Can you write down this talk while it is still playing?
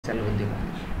సెలవు ఉద్యోగం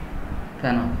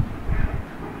fan of.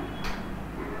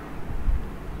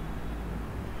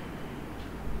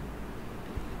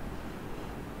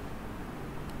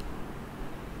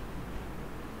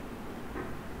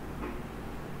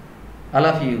 All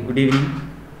of you good evening.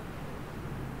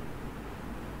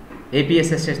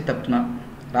 ఏపీఎస్ఎస్ఎస్ తరఫున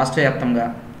రాష్ట్ర వ్యాప్తంగా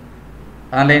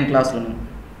ఆన్లైన్ క్లాసులను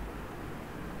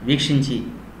వీక్షించి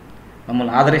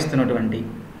మమ్మల్ని ఆదరిస్తున్నటువంటి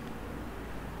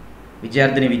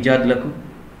విద్యార్థులకు,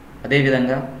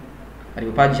 అదేవిధంగా మరి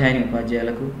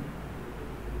ఉపాధ్యాయులకు,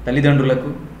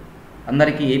 తల్లిదండ్రులకు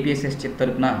అందరికీ ఏపీఎస్ఎస్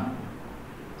తరఫున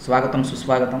స్వాగతం,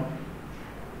 సుస్వాగతం.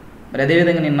 మరి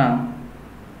అదేవిధంగా నిన్న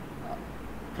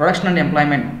ప్రొడక్షన్ అండ్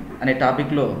ఎంప్లాయ్మెంట్ అనే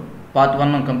టాపిక్లో పార్ట్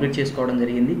 1 కంప్లీట్ చేసుకోవడం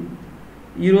జరిగింది.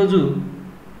 ఈరోజు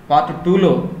పార్ట్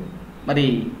 2లో మరి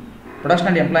ప్రొడక్షన్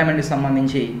అండ్ ఎంప్లాయ్మెంట్కి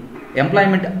సంబంధించి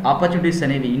ఎంప్లాయ్మెంట్ ఆపర్చునిటీస్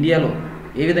అనేవి ఇండియాలో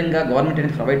ఏ విధంగా గవర్నమెంట్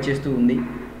అనేది ప్రొవైడ్ చేస్తూ ఉంది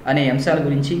అనే అంశాల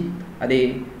గురించి, అది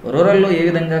రూరల్లో ఏ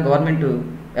విధంగా గవర్నమెంట్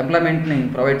ఎంప్లాయ్మెంట్ని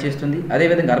ప్రొవైడ్ చేస్తుంది,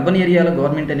 అదేవిధంగా అర్బన్ ఏరియాలో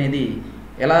గవర్నమెంట్ అనేది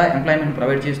ఎలా ఎంప్లాయ్మెంట్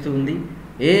ప్రొవైడ్ చేస్తూ ఉంది,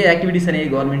 ఏ యాక్టివిటీస్ అనేవి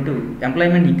గవర్నమెంట్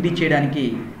ఎంప్లాయ్మెంట్ ఇంక్రీజ్ చేయడానికి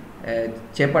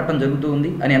చేపట్టడం జరుగుతూ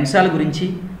ఉంది అనే అంశాల గురించి,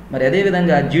 మరి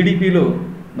అదేవిధంగా జీడిపిలో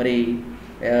మరి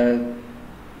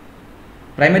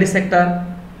ప్రైమరీ సెక్టార్,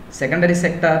 సెకండరీ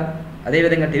సెక్టార్,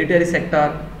 అదేవిధంగా టెరిటరీ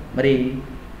సెక్టార్, మరి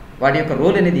వాటి యొక్క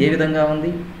రోల్ అనేది ఏ విధంగా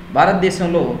ఉంది,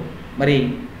 భారతదేశంలో మరి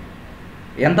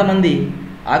ఎంతమంది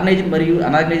ఆర్గనైజ్డ్ మరియు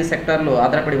అనార్గనైజ్డ్ సెక్టార్లో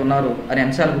ఆధారపడి ఉన్నారు అనే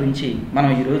అంశాల గురించి మనం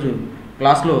ఈరోజు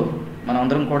క్లాస్లో మనం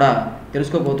అందరం కూడా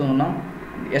తెలుసుకోబోతూ ఉన్నాం.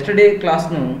 ఎస్టర్డే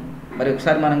క్లాస్ను మరి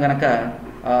ఒకసారి మనం కనుక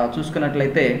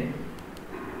చూసుకున్నట్లయితే,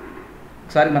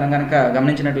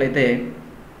 గమనించినట్లయితే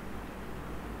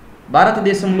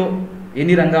భారతదేశంలో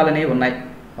ఎన్ని రంగాలు అనేవి ఉన్నాయి,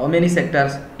 how many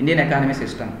sectors Indian economy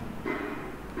system?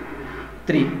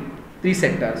 Three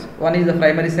sectors. One is the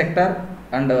primary sector,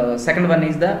 and second one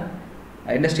is the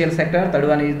industrial sector, third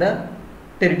one is the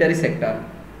tertiary sector,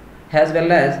 as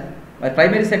well as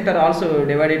primary sector also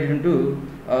divided into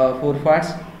 4 parts,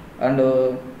 and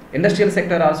industrial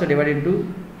sector also divided into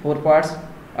 4 parts,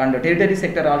 and tertiary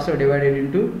sector also divided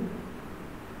into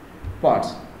parts.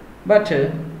 But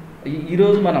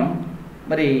ఈరోజు మనం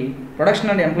మరి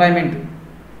production and employment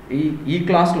ఈ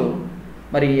క్లాస్లో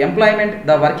మరి employment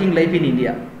the working life in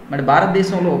India, మరి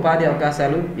భారతదేశంలో ఉపాధి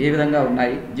అవకాశాలు ఏ విధంగా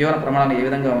ఉన్నాయి, జీవన ప్రమాణాలు ఏ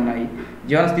విధంగా ఉన్నాయి,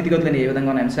 జీవన స్థితిగతులు ఏ విధంగా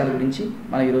ఉన్న అంశాల గురించి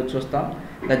మనం ఈరోజు చూస్తాం.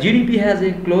 The GDP has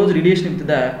a close relation with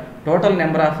the total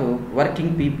number of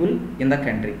working people in the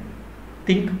country.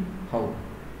 Think how.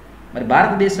 మరి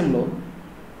భారతదేశంలో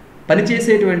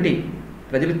పనిచేసేటువంటి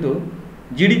ప్రజలతో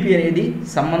జీడిపి అనేది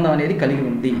సంబంధం అనేది కలిగి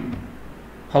ఉంది.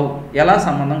 హౌ, ఎలా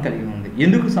సంబంధం కలిగి ఉంది,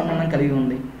 ఎందుకు సంబంధం కలిగి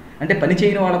ఉంది అంటే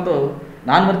పనిచేయని వాళ్ళతో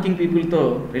నాన్ వర్కింగ్ పీపుల్తో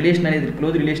రిలేషన్ అనేది,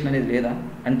 క్లోజ్ రిలేషన్ అనేది లేదా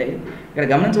అంటే ఇక్కడ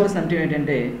గమనించవలసిన అంశం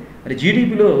ఏంటంటే, మరి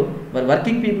జీడిపిలో మరి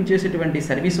వర్కింగ్ పీపుల్ చేసేటువంటి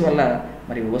సర్వీస్ వల్ల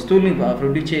మరి వస్తువుల్ని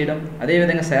ప్రొడ్యూస్ చేయడం,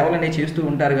 అదేవిధంగా సేవలు అనేవి చేస్తూ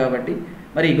ఉంటారు కాబట్టి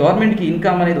మరి గవర్నమెంట్కి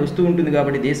ఇన్కమ్ అనేది వస్తూ ఉంటుంది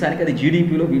కాబట్టి దేశానికి అది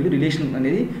జీడిపిలో వీళ్ళు రిలేషన్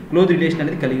అనేది, క్లోజ్ రిలేషన్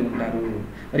అనేది కలిగి ఉంటారు.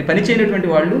 మరి పని చేయనటువంటి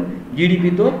వాళ్ళు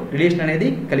జీడిపితో రిలేషన్ అనేది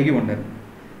కలిగి ఉండరు.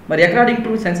 మరి according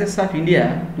to census of India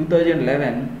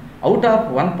 2011, out of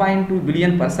 1.2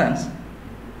 billion persons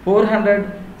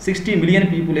 460 million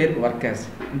people air workers.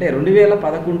 అంటే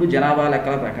 2011 జనాభా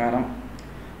లెక్కల ప్రకారం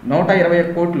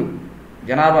 121 కోట్లు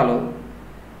జనాభాలో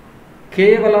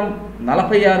కేవలం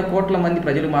 46 కోట్ల మంది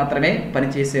ప్రజలు మాత్రమే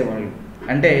పనిచేసేవాళ్ళు.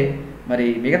 అంటే మరి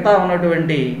మిగతా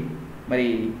ఉన్నటువంటి మరి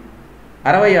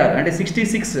 66 అంటే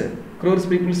 66 క్రోర్స్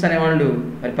పీపుల్స్ అనేవాళ్ళు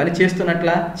మరి పని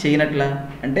చేస్తున్నట్లా చేయనట్లా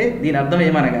అంటే దీని అర్థం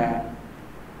ఏమనగా,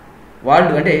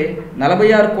 వాళ్ళు అంటే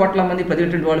 46 కోట్ల మంది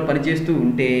ప్రజలటువంటి వాళ్ళు పనిచేస్తూ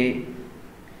ఉంటే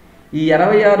ఈ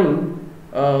 66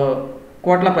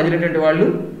 కోట్ల ప్రజలటువంటి వాళ్ళు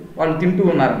తింటూ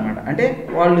ఉన్నారనమాట, అంటే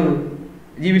వాళ్ళు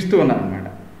జీవిస్తూ ఉన్నారనమాట.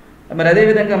 మరి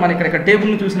అదేవిధంగా మన ఇక్కడ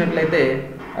టేబుల్ని చూసినట్లయితే,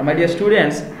 my dear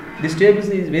students, this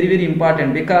tables is very very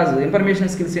important because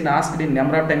information skills in asked in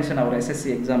number of times in our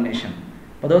SSC examination.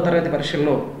 10వ తరగతి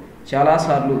పరీక్షల్లో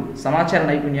చాలాసార్లు సమాచార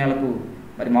నైపుణ్యాలకు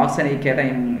మరి మార్క్స్ అనేవి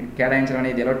కేటాయించడం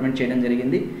అనేది అలాట్మెంట్ చేయడం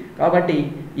జరిగింది. కాబట్టి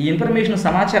ఈ ఇన్ఫర్మేషన్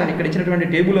సమాచారాన్ని, ఇక్కడ ఇచ్చినటువంటి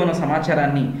టేబుల్లో ఉన్న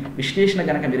సమాచారాన్ని విశ్లేషణ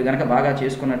మీరు కనుక బాగా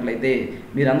చేసుకున్నట్లయితే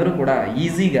మీరందరూ కూడా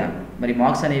ఈజీగా మరి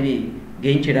మార్క్స్ అనేవి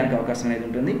గెయిన్ చేయడానికి అవకాశం అనేది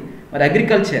ఉంటుంది. మరి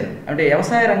అగ్రికల్చర్ అంటే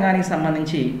వ్యవసాయ రంగానికి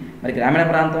సంబంధించి మరి గ్రామీణ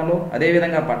ప్రాంతంలో,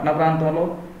 అదేవిధంగా పట్టణ ప్రాంతంలో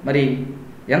మరి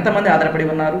ఎంతమంది ఆధారపడి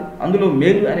ఉన్నారు, అందులో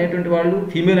మేల్ అనేటువంటి వాళ్ళు,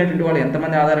 ఫీమేల్ అనేటువంటి వాళ్ళు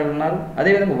ఎంతమంది ఆధారపడి ఉన్నారు,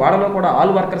 అదేవిధంగా వాళ్ళలో కూడా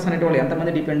ఆల్ వర్కర్స్ అనేటువంటి వాళ్ళు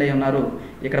ఎంతమంది డిపెండ్ అయ్యి ఉన్నారు,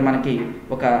 ఇక్కడ మనకి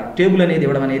ఒక టేబుల్ అనేది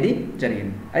ఇవ్వడం అనేది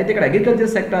జరిగింది. అయితే ఇక్కడ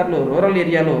అగ్రికల్చర్ సెక్టార్లో రూరల్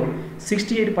ఏరియాలో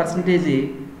 68%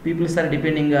 peoples are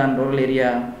depending on rural area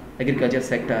agriculture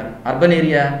sector. Urban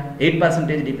area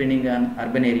 8% depending on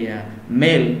urban area.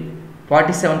 Male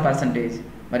 47%,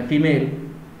 but female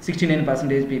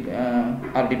 69% people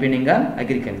are depending on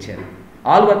agriculture.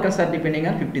 All workers are depending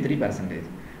on 53%.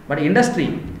 But industry,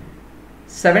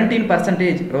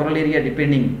 17% rural area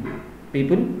depending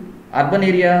people, urban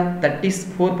area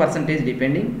 34%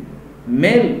 depending,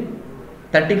 male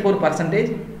 34%,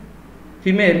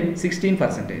 female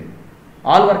 16%.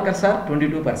 All workers are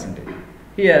 22%.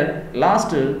 Here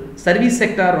last service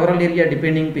sector rural area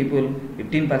depending people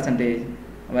 15%,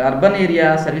 urban area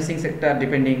servicing sector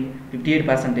depending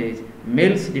 58%,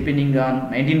 males depending on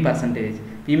 19%,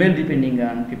 female depending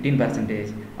on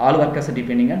 15%, all workers are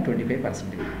depending on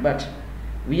 25%. But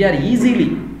we are easily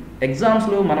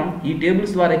ఎగ్జామ్స్లో మనం ఈ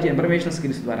tables ద్వారా ఇచ్చే information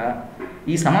skills ద్వారా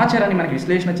ఈ సమాచారాన్ని మనకి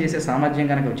విశ్లేషణ చేసే సామర్థ్యం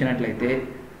కనుక వచ్చినట్లయితే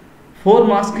 4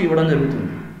 మార్క్స్కి ఇవ్వడం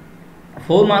జరుగుతుంది.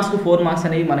 4 మార్క్స్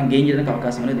అనేవి మనం గెయిన్ చేయడానికి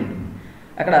అవకాశం అనేది ఉంటుంది.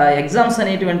 అక్కడ ఎగ్జామ్స్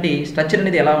అనేటువంటి స్ట్రక్చర్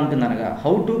అనేది ఎలా ఉంటుందనగా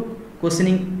how to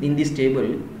questioning in this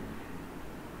table,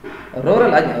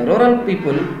 rural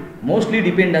people mostly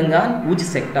depending on which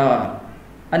sector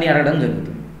అని అడగడం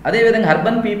జరుగుతుంది. అదేవిధంగా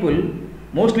urban people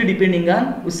mostly depending on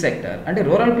which sector, అంటే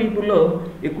రూరల్ పీపుల్లో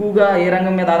ఎక్కువగా ఏ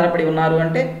రంగం మీద ఆధారపడి ఉన్నారు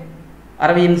అంటే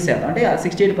 68%, అంటే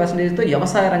 68%తో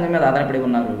వ్యవసాయ రంగం మీద ఆధారపడి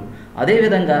ఉన్నారు.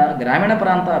 అదేవిధంగా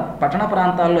పట్టణ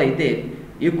ప్రాంతాల్లో అయితే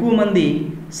ఎక్కువ మంది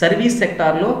సర్వీస్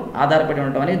సెక్టార్లో ఆధారపడి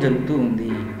ఉండటం అనేది జరుగుతూ ఉంది.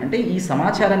 అంటే ఈ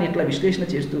సమాచారాన్ని ఇట్లా విశ్లేషణ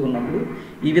చేస్తూ ఉన్నప్పుడు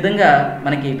ఈ విధంగా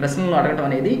మనకి ప్రశ్నలు అడగటం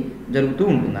అనేది జరుగుతూ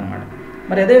ఉంటుందన్నమాట.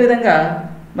 మరి అదేవిధంగా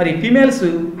మరి females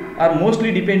are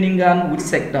mostly depending on which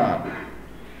sector,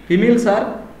 females are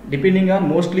depending on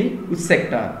mostly which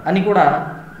sector అని కూడా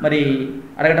మరి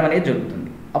అడగటం అనేది జరుగుతుంది.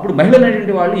 అప్పుడు మహిళలు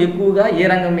అనేటువంటి వాళ్ళు ఎక్కువగా ఏ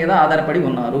రంగం మీద ఆధారపడి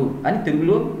ఉన్నారు అని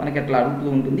తెలుగులో మనకి అట్లా అడుగుతూ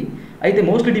ఉంటుంది. అయితే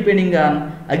mostly depending on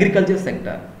agriculture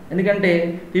sector, ఎందుకంటే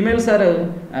females are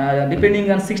depending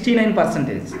on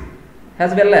 69%,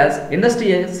 as well as industry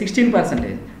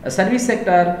 16%, service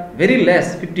sector very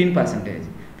less 15%.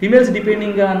 Females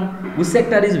depending on which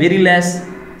sector is very less,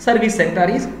 service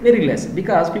sector is very less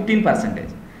because 15%.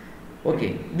 Okay,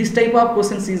 this type of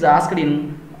questions is asked in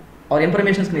our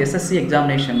information skill SSC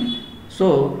examination, so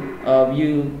you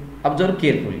observe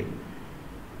carefully.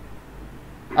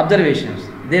 Observations: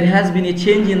 there has been a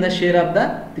change in the share of the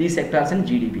 3 sectors in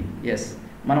GDP. Yes,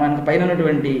 మనం కనుక పైన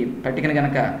ఉన్నటువంటి పట్టికను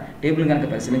కనుక table కనుక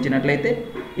పరిశీలించినట్లయితే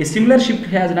ఏ similar shift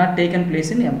has not taken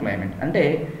place in employment, అంటే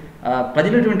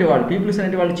ప్రజలటువంటి వాళ్ళు పీపుల్స్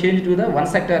అనేటి వాళ్ళు change to the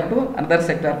one sector to another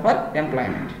sector for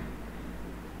employment.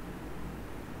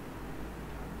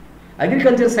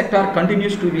 Agriculture sector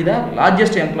continues to be the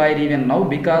largest employer even now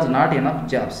because not enough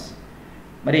jobs.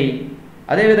 మరి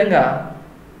అదేవిధంగా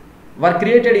were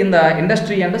created in the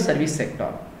industry and service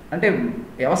sector, అంటే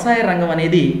వ్యవసాయ రంగం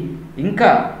అనేది ఇంకా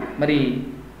మరి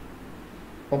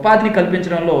ఉపాధిని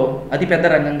కల్పించడంలో అతిపెద్ద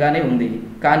రంగంగానే ఉంది.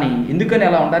 కానీ ఎందుకని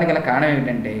అలా ఉండడానికి గల కారణం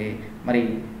ఏంటంటే మరి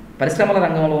పరిశ్రమల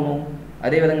రంగంలోనూ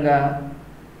అదేవిధంగా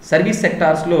సర్వీస్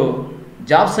సెక్టార్స్లో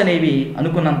జాబ్స్ అనేవి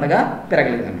అనుకున్నంతగా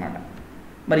పెరగలేదన్నమాట.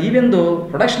 మరి even though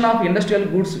production of industrial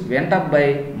goods went up by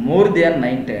more than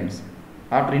 9 times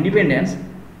after independence,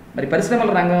 మరి పరిశ్రమల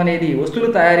రంగం అనేది వస్తువుల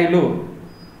తయారీలో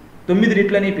 9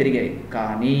 రెట్లనే పెరిగాయి.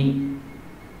 కానీ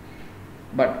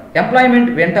but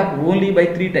employment went up only by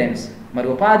 3 times, మరి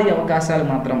ఉపాధి అవకాశాలు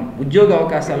మాత్రం ఉద్యోగ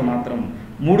అవకాశాలు మాత్రం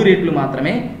 3 రెట్లు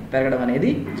మాత్రమే పెరగడం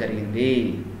అనేది జరిగింది.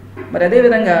 మరి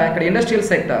అదేవిధంగా ఇక్కడ ఇండస్ట్రియల్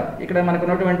సెక్టార్, ఇక్కడ మనకు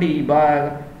ఉన్నటువంటి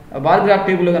బార్ గ్రాఫ్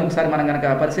టేబుల్లో కనుక ఒకసారి మనం కనుక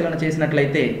పరిశీలన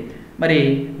చేసినట్లయితే మరి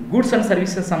గూడ్స్ అండ్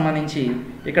సర్వీసెస్ సంబంధించి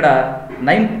ఇక్కడ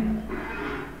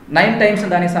 9 times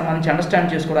దానికి సంబంధించి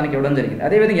అండర్స్టాండ్ చేసుకోవడానికి ఇవ్వడం జరిగింది.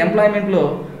 అదేవిధంగా ఎంప్లాయ్మెంట్లో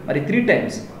మరి 3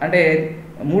 times, అంటే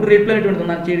 3 రెట్లు అనేటువంటి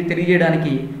ఉందని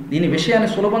తెలియజేయడానికి దీని విషయాన్ని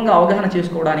సులభంగా అవగాహన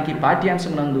చేసుకోవడానికి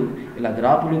పాఠ్యాంశం నందు ఇలా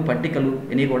గ్రాఫులు పట్టికలు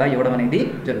ఇవి కూడా ఇవ్వడం అనేది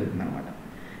జరుగుతుంది అనమాట.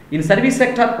 In service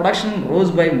sector production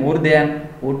rose by more than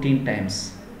 14 times,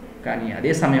 కానీ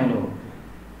అదే సమయంలో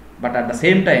but at the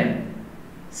same time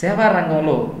సేవా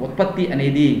రంగంలో ఉత్పత్తి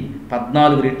అనేది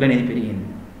 14 రెట్లు అనేది పెరిగింది.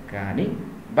 కానీ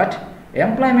but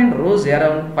employment rose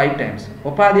around 5 times,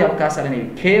 ఉపాధి అవకాశాలు అనేవి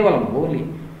కేవలం ఓన్లీ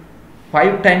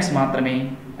 5 times మాత్రమే,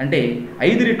 అంటే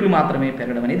 5 రెట్లు మాత్రమే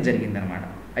పెరగడం అనేది జరిగిందనమాట.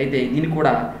 అయితే దీన్ని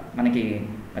కూడా మనకి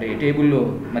మరి టేబుల్లో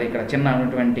మరి ఇక్కడ చిన్న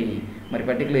ఉన్నటువంటి మరి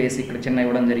పర్టికులర్ వేసి ఇక్కడ చిన్న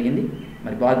ఇవ్వడం జరిగింది.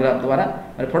 మరి బార్ గ్రాఫ్ ద్వారా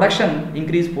మరి production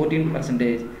increase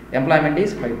 14%, employment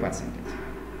is 5%.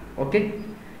 Okay,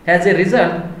 as a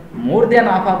result more than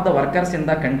half of the workers in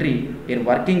the country are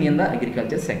working in the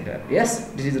agriculture sector. Yes,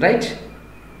 this is right.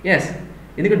 Yes,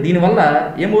 ఎందుకంటే దీనివల్ల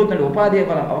ఏమవుతుందంటే ఉపాధి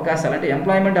అవకాశాలు అంటే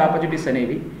ఎంప్లాయ్మెంట్ ఆపర్చునిటీస్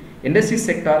అనేవి industry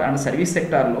sector and service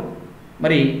సెక్టార్లో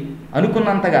మరి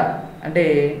అనుకున్నంతగా అంటే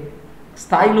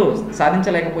స్థాయిలో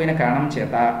సాధించలేకపోయిన కారణం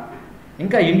చేత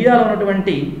ఇంకా ఇండియాలో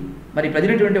ఉన్నటువంటి మరి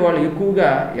ప్రజలటువంటి వాళ్ళు ఎక్కువగా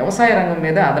వ్యవసాయ రంగం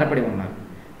మీద ఆధారపడి ఉన్నారు.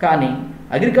 కానీ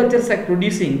agriculture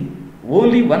producing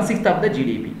only 1/6 of the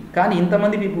GDP. కానీ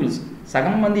ఇంతమంది పీపుల్స్,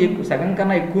 సగం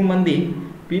కన్నా ఎక్కువ మంది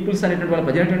పీపుల్స్ అనేటువంటి వాళ్ళు,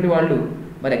 ప్రజలైనటువంటి వాళ్ళు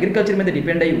మరి అగ్రికల్చర్ మీద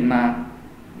డిపెండ్ అయి ఉన్న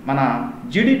మన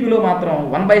జీడిపిలో మాత్రం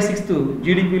 1/6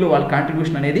 జీడిపిలో వాళ్ళ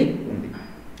కాంట్రిబ్యూషన్ అనేది ఉంది.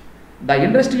 The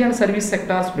industry and service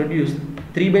sectors produce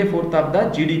 3/4 of the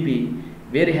GDP,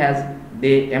 where has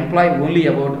they employee only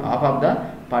about half of the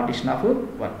partition of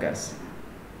workers.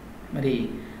 మరి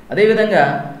అదేవిధంగా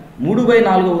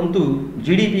 3/4 వంతు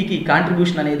జీడిపికి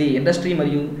కాంట్రిబ్యూషన్ అనేది ఇండస్ట్రీ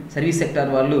మరియు సర్వీస్ సెక్టార్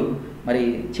వాళ్ళు మరి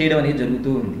చేయడం అనేది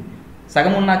జరుగుతూ ఉంది.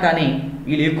 సగం ఉన్నా కానీ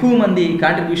వీళ్ళు ఎక్కువ మంది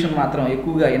కాంట్రిబ్యూషన్ మాత్రం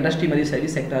ఎక్కువగా ఇండస్ట్రీ మరియు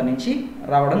సర్వీస్ సెక్టార్ నుంచి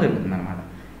రావడం జరుగుతుంది అన్నమాట.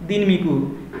 దీన్ని మీకు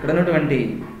ఇక్కడ ఉన్నటువంటి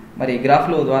మరి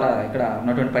గ్రాఫ్లో ద్వారా, ఇక్కడ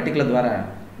ఉన్నటువంటి పట్టికల ద్వారా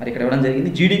మరి ఇక్కడ ఇవ్వడం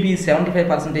జరిగింది. GDP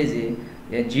 75%,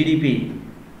 GDP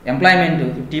employment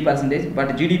 50%,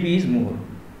 but GDP is more.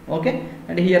 Okay,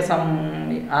 and here some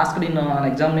asked in an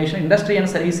examination, industry and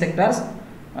service sectors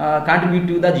contribute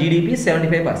to the GDP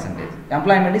 75%.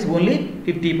 Employment is only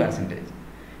 50%.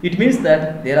 It means that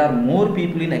there are more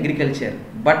people in agriculture,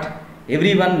 but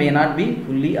everyone may not be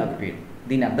fully occupied.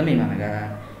 దీని అర్థం ఏమనగా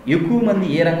ఎక్కువ మంది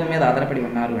ఏ రంగం మీద ఆధారపడి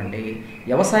ఉన్నారు అంటే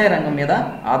వ్యవసాయ రంగం మీద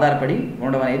ఆధారపడి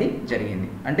ఉండడం అనేది జరిగింది.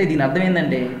 అంటే దీని అర్థం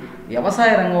ఏంటంటే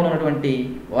వ్యవసాయ రంగంలో ఉన్నటువంటి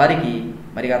వారికి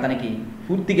మరి అతనికి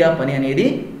పూర్తిగా పని అనేది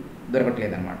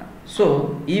దొరకట్లేదన్నమాట. So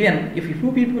even if few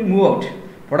people move out,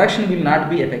 production will not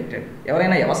be affected.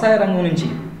 ఎవరైనా వ్యవసాయ రంగం నుంచి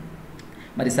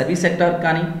మరి సర్వీస్ సెక్టార్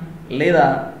కానీ లేదా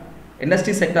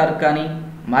ఇండస్ట్రీ సెక్టార్ కానీ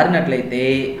మారినట్లయితే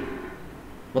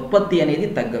ఉత్పత్తి అనేది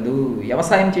తగ్గదు.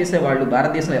 వ్యవసాయం చేసేవాళ్ళు,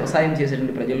 భారతదేశంలో వ్యవసాయం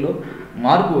చేసేటువంటి ప్రజల్లో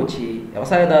మార్పు వచ్చి,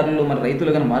 వ్యవసాయదారుల్లో మరి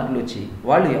రైతులు కానీ మార్పులు వచ్చి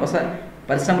వాళ్ళు వ్యవసాయ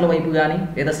పరిశ్రమల వైపు కానీ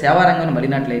లేదా సేవా రంగాన్ని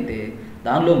మళ్ళినట్లయితే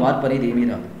దానిలో మార్పు అనేది ఏమీ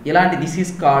రాదు. ఇలాంటి this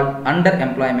is called under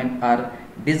employment or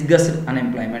డిస్గస్డ్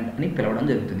unemployment అని పిలవడం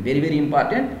జరుగుతుంది. Very very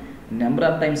important. Number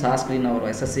of times asked in our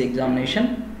SSC examination,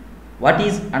 what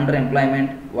is under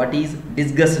employment, what is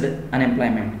డిస్గస్డ్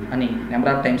unemployment అని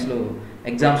నెంబర్ ఆఫ్ టైమ్స్లో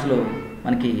ఎగ్జామ్స్లో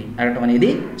మనకి అడగటం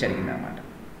అనేది జరిగిందన్నమాట.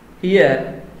 Here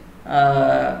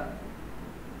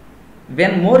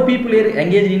when more people are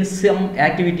engaged in some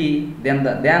activity than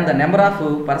the number of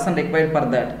person required for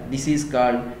that, this is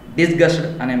called disgusted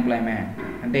unemployment.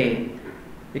 అంటే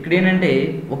ఇక్కడ ఏంటంటే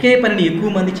ఒకే పనిని ఎక్కువ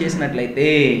మంది చేసినట్లయితే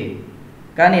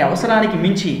కానీ అవసరానికి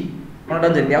మించి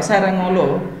ఉండడం జరిగింది. వ్యవసాయ రంగంలో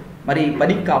మరి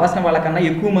పనికి కావాల్సిన వాళ్ళకన్నా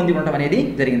ఎక్కువ మంది ఉండడం అనేది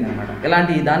జరిగిందనమాట.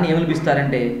 ఇలాంటి దాన్ని ఏమని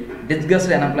పిలుస్తారంటే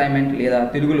డిస్గస్డ్ అన్ఎంప్లాయ్మెంట్ లేదా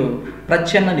తెలుగులో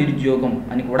ప్రచ్ఛన్న నిరుద్యోగం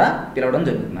అని కూడా పిలవడం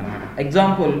జరుగుతుంది అనమాట.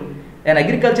 Example, an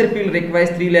agriculture field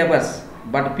requires 3 laborers,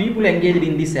 but people engaged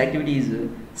in this activity is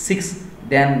 6,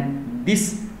 then this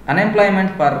unemployment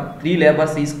for 3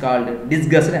 laborers is called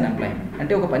disgusted unemployment.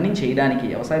 అంటే ఒక పనిని చేయడానికి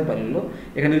వ్యవసాయ పనుల్లో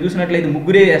ఇక్కడ మీరు చూసినట్లయితే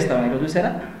ముగ్గురే వేస్తామని ఇక్కడ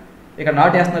చూసారా, ఇక్కడ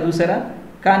నాటు వేస్తున్నారు చూసారా,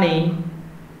 కానీ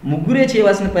ముగ్గురే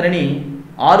చేయవలసిన పనిని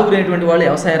 6 అనేటువంటి వాళ్ళు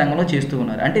వ్యవసాయ రంగంలో చేస్తూ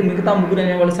ఉన్నారు. అంటే మిగతా 3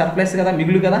 అనేవాళ్ళు సర్ప్లస్ కదా,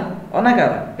 మిగులు కదా, అవునా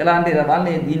కదా. ఇలాంటి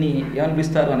వాళ్ళని దీన్ని ఏమని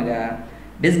పిలుస్తారు అనగా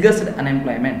డిస్గస్డ్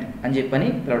అన్ఎంప్లాయ్మెంట్ అని చెప్పని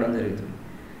పిలవడం జరుగుతుంది.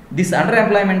 This under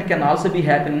employment can also be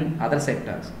happen in other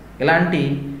sectors. ఇలాంటి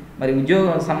మరి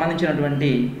ఉద్యోగం సంబంధించినటువంటి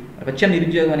ప్రత్యక్ష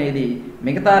నిరుద్యోగం అనేది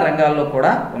మిగతా రంగాల్లో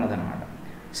కూడా ఉన్నదన్నమాట.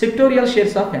 సెక్టోరియల్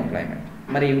షేర్స్ ఆఫ్ ఎంప్లాయ్మెంట్,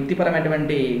 మరి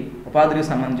వృత్తిపరమైనటువంటి ఉపాధులకు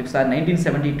సంబంధించి ఒకసారి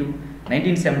 1972,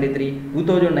 1973,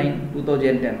 2009,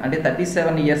 2010 అంటే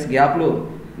 37 ఇయర్స్ గ్యాప్లో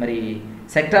మరి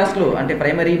సెక్టార్స్లో అంటే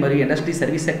ప్రైమరీ మరియు ఇండస్ట్రీ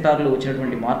సర్వీస్ సెక్టార్లో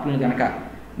వచ్చినటువంటి మార్పులను కనుక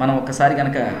మనం ఒక్కసారి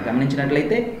కనుక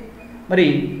గమనించినట్లయితే మరి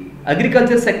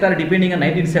agriculture sector depending on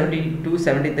 1972,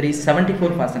 73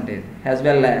 74% as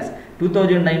well as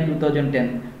 2009, 2010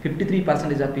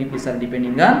 53% of peoples are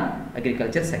depending on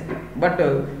agriculture sector. But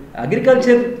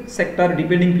agriculture sector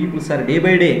depending peoples are day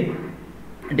by day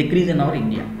decrease in our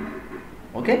India.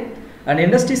 Okay, and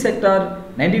industry sector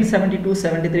 1972,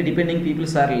 73 depending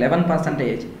peoples are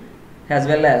 11% as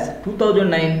well as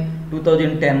 2009,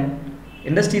 2010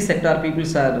 industry sector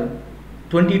peoples are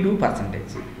 22%.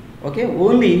 Okay,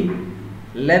 only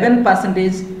 11%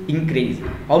 increase.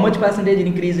 How much percentage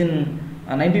increase in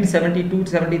 1972,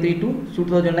 73 to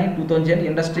 2009, 2010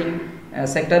 industry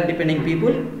sector depending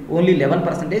people? Only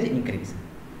 11% increase.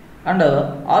 And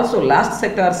also last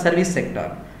sector, service sector,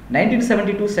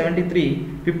 1972, 73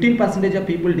 15% of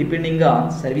people depending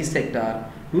on service sector.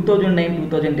 2009,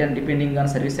 2010 depending on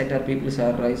service sector peoples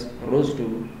are rose to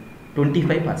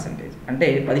 25%. అంటే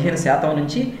 15%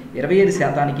 నుంచి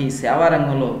 25% సేవా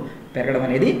రంగంలో పెరగడం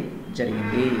అనేది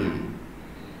జరిగింది.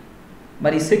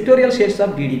 మరి sectorial shares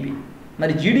of GDP,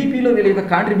 మరి జీడిపిలో వీళ్ళ యొక్క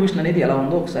కాంట్రిబ్యూషన్ అనేది ఎలా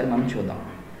ఉందో ఒకసారి మనం చూద్దాం.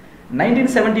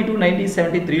 1972,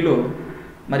 1973లో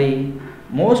మరి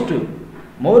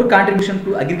more contribution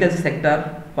to agriculture sector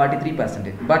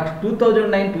 43%, but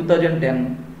 2009, 2010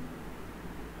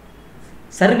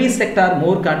 service sector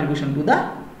more contribution to the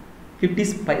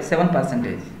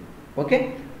 57%. Okay,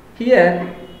 here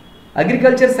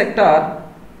agriculture sector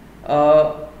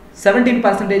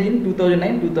 17% in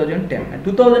 2009-2010, and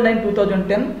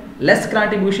 2009-2010 less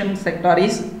contribution sector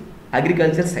is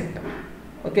agriculture sector.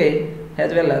 Okay,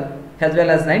 as well as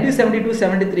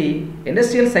 1972-73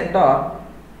 industrial sector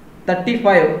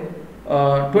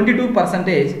 22%,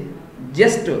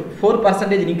 just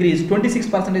 4% increase,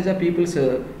 26% of people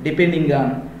depending on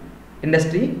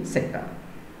industry sector.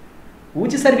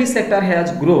 Which service sector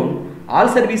has grown? All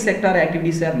service sector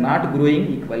activities are not growing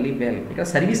equally well. ఇక్కడ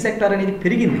service sector అనేది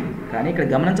పెరిగింది, కానీ ఇక్కడ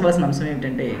గమనించవలసిన అంశం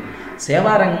ఏమిటంటే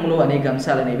సేవా రంగంలో అనేక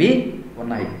అంశాలు అనేవి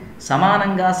ఉన్నాయి.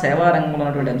 సమానంగా సేవా రంగంలో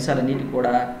ఉన్నటువంటి అంశాలన్నిటి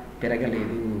కూడా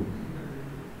పెరగలేదు.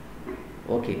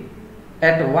 Okay,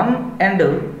 at one end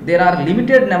there are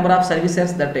limited number of services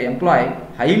that employ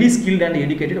highly skilled and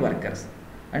educated workers.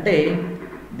 అంటే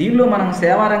దీనిలో మనం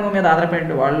సేవా రంగం మీద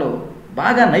ఆధారపడిన వాళ్ళు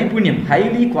బాగా నైపుణ్యం,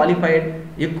 హైలీ క్వాలిఫైడ్,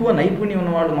 ఎక్కువ నైపుణ్యం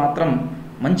ఉన్న వాళ్ళు మాత్రం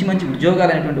మంచి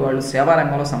ఉద్యోగాలు అనేటువంటి వాళ్ళు సేవా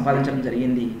రంగంలో సంపాదించడం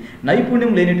జరిగింది.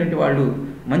 నైపుణ్యం లేనటువంటి వాళ్ళు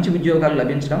మంచి ఉద్యోగాలు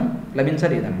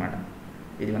లభించలేదన్నమాట.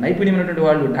 ఇది నైపుణ్యం ఉన్నటువంటి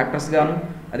వాళ్ళు డాక్టర్స్ గాను,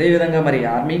 అదేవిధంగా మరి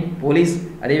ఆర్మీ, పోలీస్,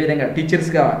 అదేవిధంగా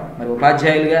టీచర్స్గా, మరి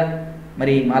ఉపాధ్యాయులుగా,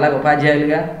 మరి మాలాగా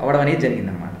ఉపాధ్యాయులుగా అవ్వడం అనేది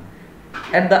జరిగిందన్నమాట.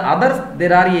 At the others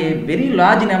there are a very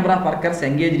large number of workers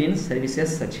engaged in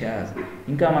services such as.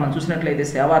 ఇంకా మనం చూసినట్లయితే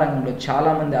సేవా రంగంలో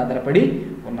చాలామంది ఆధారపడి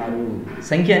ఉన్నారు.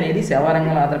 సంఖ్య అనేది సేవా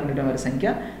రంగంలో ఆధారపడే వారి సంఖ్య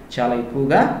చాలా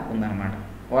ఎక్కువగా ఉందన్నమాట.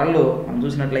 వాళ్ళు మనం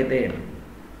చూసినట్లయితే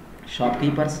షాప్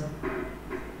కీపర్స్,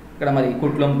 ఇక్కడ మరి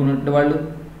కొట్లు అమ్ముకున్నటువంటి వాళ్ళు,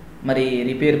 మరి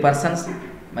రిపేర్ పర్సన్స్,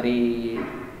 మరి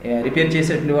రిపేర్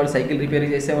చేసేటువంటి వాళ్ళు, సైకిల్ రిపేర్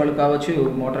చేసేవాళ్ళు కావచ్చు,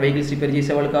 మోటార్ వెహికల్స్ రిపేర్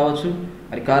చేసేవాళ్ళు కావచ్చు,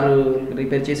 మరి కారు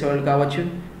రిపేర్ చేసేవాళ్ళు కావచ్చు,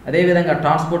 అదేవిధంగా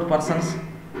ట్రాన్స్పోర్ట్ పర్సన్స్,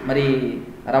 మరి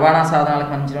రవాణా సాధనాలకు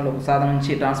సంబంధించిన ఒక సాధనం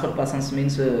నుంచి ట్రాన్స్పోర్ట్ పర్సన్స్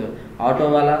మీన్స్ ఆటో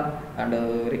వాళ్ళ and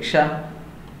rickshaw.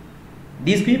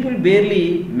 These people barely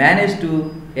manage to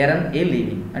earn A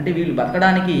living. అంటే వీళ్ళు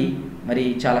బతకడానికి మరి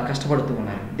చాలా కష్టపడుతూ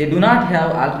ఉన్నారు. They do not have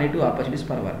alternative opportunities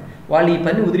for work. వాళ్ళు ఈ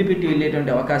పని వదిలిపెట్టి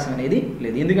వెళ్ళేటువంటి అవకాశం అనేది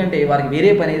లేదు, ఎందుకంటే వారికి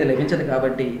వేరే పని అనేది లభించదు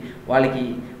కాబట్టి వాళ్ళకి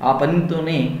ఆ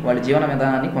పనితోనే వాళ్ళ జీవన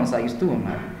విధానాన్ని కొనసాగిస్తూ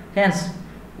ఉన్నారు. Hence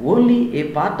only A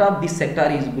part of this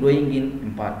sector is growing in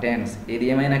importance. ఏది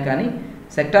ఏమైనా కానీ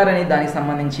సెక్టార్ అనేది దానికి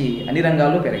సంబంధించి అన్ని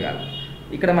రంగాల్లో పెరగాలి.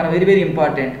 ఇక్కడ మన very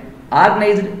important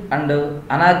organised and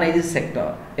unorganised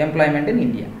sector employment in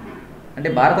India. అంటే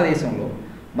భారతదేశంలో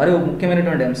మరో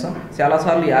ముఖ్యమైనటువంటి అంశం,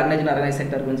 చాలాసార్లు ఈ ఆర్గనైజ్డ్ ఆర్గనైజ్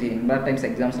సెక్టర్ గురించి ఎంబర్ టైమ్స్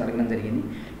ఎగ్జామ్స్ అడగడం జరిగింది.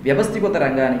 వ్యవస్థీకృత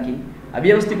రంగానికి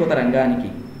అవ్యవస్థీకృత రంగానికి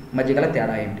మధ్య గల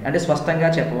తేడా ఏంటి అంటే స్పష్టంగా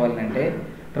చెప్పవాలంటే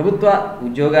ప్రభుత్వ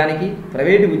ఉద్యోగానికి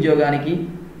ప్రైవేటు ఉద్యోగానికి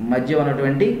మధ్య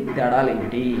ఉన్నటువంటి తేడాలు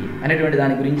ఏమిటి అనేటువంటి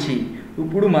దాని గురించి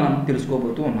ఇప్పుడు మనం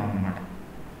తెలుసుకోబోతూ ఉన్నాం అన్నమాట.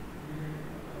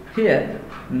 Here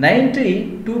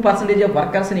 92% of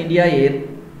workers in India are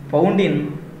found in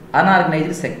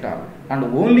unorganized sector and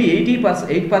only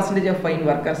 8% of fine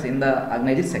workers in the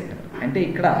organized sector. అంటే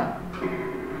ఇక్కడ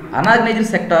అన్ఆర్గనైజ్డ్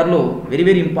సెక్టార్లో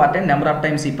very important number of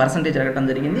times ఈ పర్సంటేజ్ అడగడం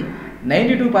జరిగింది.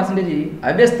 92%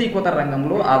 అవ్యవస్థీకృత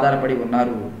రంగంలో ఆధారపడి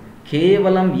ఉన్నారు.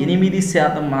 కేవలం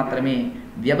 8% మాత్రమే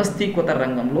వ్యవస్థీకృత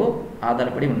రంగంలో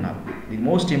ఆధారపడి ఉన్నారు. ది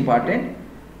మోస్ట్ ఇంపార్టెంట్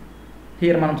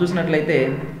హియర్ మనం చూసినట్లయితే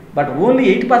but only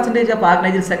 8% of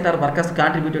organised sector workers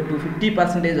contributed to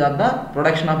 50% of the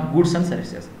production of goods and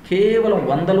services. కేవలం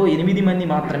 100లో 8 మంది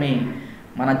మాత్రమే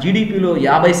మన జీడిపిలో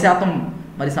 50%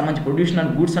 మరి సంబంధించి ప్రొడ్యూషన్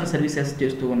అండ్ గూడ్స్ అండ్ సర్వీసెస్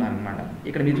చేస్తూ ఉన్నారనమాట.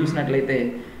 ఇక్కడ మీరు చూసినట్లయితే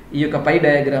ఈ యొక్క పై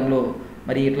డయాగ్రామ్లో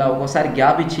మరి ఇట్లా ఒక్కోసారి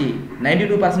గ్యాప్ ఇచ్చి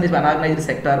 92% అన్ఆర్గనైజ్డ్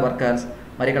సెక్టార్ వర్కర్స్,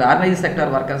 మరి ఇక్కడ ఆర్గనైజ్డ్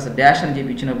సెక్టార్ వర్కర్స్ డాష్ అని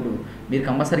చెప్పి ఇచ్చినప్పుడు మీరు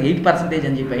కంపల్సరీ 8%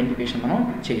 అని చెప్పి ఐడెంటిఫికేషన్ మనం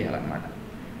చేయాలన్నమాట.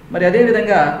 మరి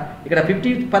అదేవిధంగా ఇక్కడ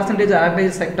 50%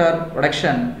 organised sector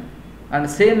production and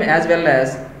same as well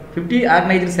as 50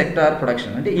 organised sector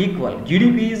production అంటే equal,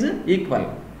 GDP is equal.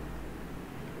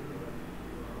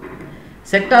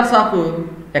 Sectors of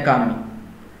economy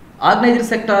organised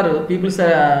sector peoples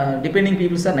depending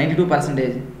peoples are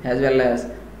 92% as well as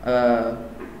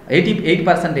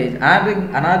 88%.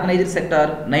 Unorganized sector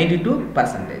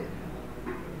 92%.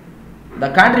 The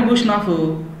contribution of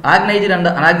organized and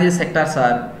unorganized sectors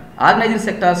are organized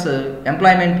sectors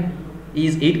employment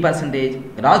is 8%,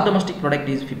 gross domestic product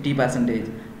is 50%,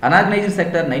 unorganized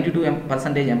sector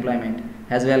 92% employment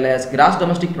as well as gross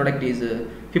domestic product is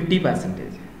 50%.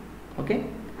 Okay,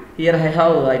 here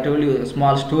I told you a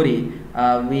small story.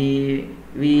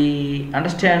 We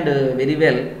understand very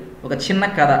well. ఒక చిన్న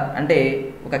కథ అంటే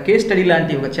ఒక case study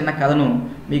లాంటి ఒక చిన్న కథను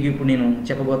మీకు ఇప్పుడు నేను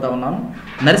చెప్పబోతా ఉన్నాను.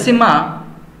 Narasimha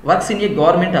works in a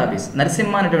government office.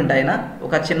 Narasimha అనేటువంటి ఆయన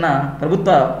ఒక చిన్న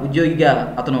ప్రభుత్వ ఉద్యోగిగా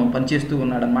అతను పనిచేస్తూ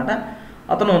ఉన్నాడనమాట.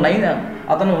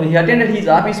 అతను he attended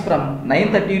he's office from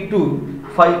 9:30 to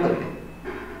 5:30.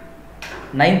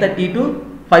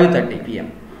 5:30 p.m.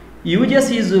 uses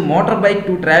his motorbike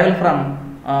to travel from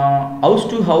house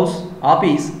to house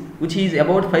office which is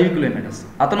about 5 kilometers.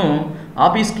 అతను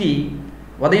ఆఫీస్కి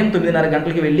ఉదయం 9:30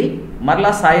 గంటలకి వెళ్ళి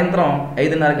మరలా సాయంత్రం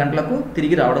 5:30 గంటలకు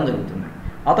తిరిగి రావడం జరుగుతుంది.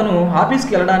 అతను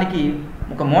ఆఫీస్కి వెళ్ళడానికి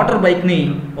ఒక మోటార్ బైక్ని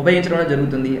ఉపయోగించడం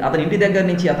జరుగుతుంది. అతని ఇంటి దగ్గర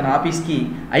నుంచి అతని ఆఫీస్కి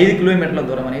 5 కిలోమీటర్ల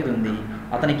దూరం అనేది ఉంది.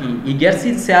 అతనికి ఈ గెట్స్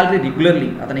హిజ్ శాలరీ రెగ్యులర్లీ,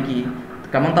 అతనికి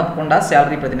క్రమం తప్పకుండా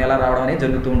శాలరీ ప్రతి నెల రావడం అనేది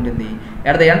జరుగుతూ ఉంటుంది.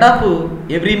 At the end of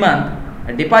every month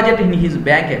deposit in his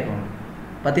bank account,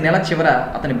 ప్రతి నెల చివర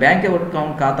అతని బ్యాంక్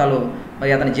అకౌంట్ ఖాతాలో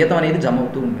మరి అతని జీతం అనేది జమ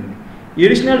అవుతూ ఉంటుంది.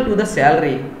 ఎడిషనల్ టు ద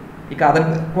శాలరీ, ఇక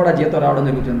అతనికి కూడా జీతం రావడం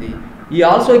జరుగుతుంది. ఈ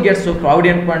also gets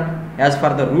provident fund as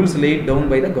for the rules laid down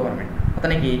by the government,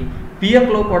 అతనికి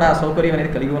పిఎఫ్లో కూడా సౌకర్యం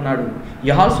అనేది కలిగి ఉన్నాడు. ఈ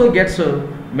also gets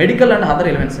medical and other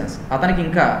allowances, అతనికి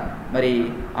ఇంకా మరి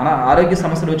ఆరోగ్య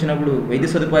సమస్యలు వచ్చినప్పుడు వైద్య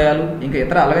సదుపాయాలు, ఇంకా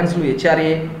ఇతర అలవెన్స్లు,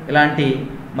 హెచ్ఆర్ఏ ఇలాంటి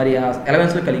మరి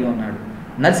అలవెన్స్లు కలిగి ఉన్నాడు.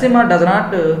 Narasimha does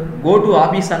not go to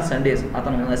office on Sundays,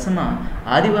 అతను నరసింహ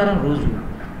ఆదివారం రోజు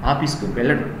ఆఫీస్కు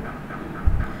వెళ్ళడు.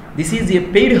 This is a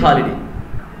paid holiday.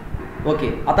 Okay,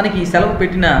 అతనికి సెలవు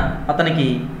పెట్టిన అతనికి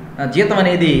జీతం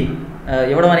అనేది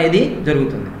ఇవ్వడం అనేది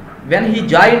జరుగుతుంది. When he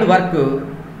joined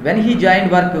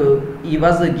work he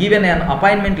was given an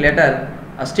appointment letter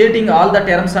stating all the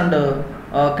terms and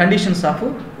conditions of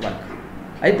work.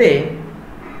 అయితే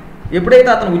ఎప్పుడైతే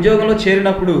అతను ఉద్యోగంలో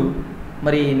చేరినప్పుడు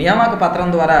మరి నియామక పత్రం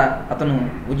ద్వారా అతను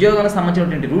ఉద్యోగానికి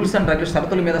సంబంధించినటువంటి రూల్స్ అండ్ రెగ్యులేషన్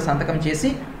షరతుల మీద సంతకం చేసి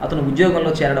అతను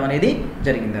ఉద్యోగంలో చేరడం అనేది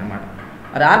జరిగిందనమాట.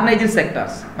 మరి ఆర్గనైజ్డ్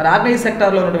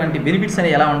సెక్టార్లో ఉన్నటువంటి బెనిఫిట్స్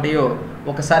అనేవి ఎలా ఉంటాయో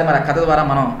ఒకసారి మరి ఆ కథ ద్వారా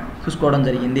మనం చూసుకోవడం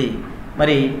జరిగింది.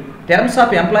 మరి terms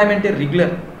of employment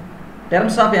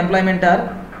or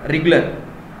regular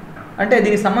అంటే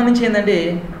దీనికి సంబంధించి ఏంటంటే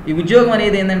ఈ ఉద్యోగం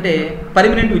అనేది ఏంటంటే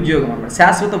పర్మనెంట్ ఉద్యోగం అన్నమాట,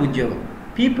 శాశ్వత ఉద్యోగం.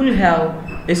 పీపుల్ హ్యావ్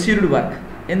ఎస్యూర్డ్ వర్క్,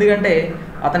 ఎందుకంటే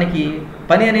అతనికి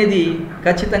పని అనేది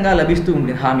ఖచ్చితంగా లభిస్తూ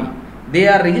ఉంటుంది, హామీ. They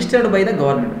are registered by the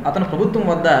government, అతను ప్రభుత్వం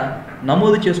వద్ద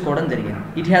నమోదు చేసుకోవడం జరిగింది.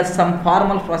 It has some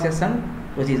formal process and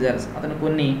procedures, అతను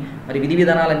కొన్ని మరి విధి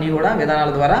విధానాలన్నీ కూడా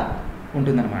విధానాల ద్వారా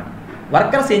ఉంటుందన్నమాట.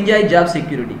 వర్కర్స్ ఎంజాయ్ జాబ్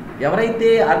సెక్యూరిటీ, ఎవరైతే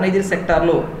ఆర్గనైజ్డ్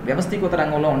సెక్టార్లో వ్యవస్థీకృత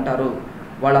రంగంలో ఉంటారో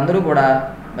వాళ్ళందరూ కూడా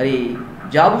మరి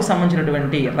జాబ్కి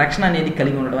సంబంధించినటువంటి రక్షణ అనేది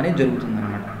కలిగి ఉండడం అనేది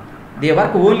జరుగుతుందన్నమాట. They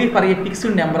work only for a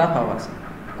fixed number of hours,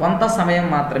 కొంత సమయం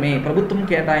మాత్రమే, ప్రభుత్వం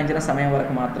కేటాయించిన సమయం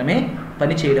వరకు మాత్రమే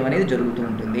పని చేయడం అనేది జరుగుతూ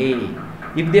ఉంటుంది.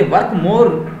 If they work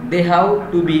more they have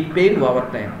to be paid over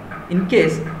time. In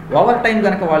case over time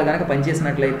కనుక వాళ్ళు కనుక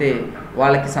పనిచేసినట్లయితే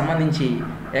వాళ్ళకి సంబంధించి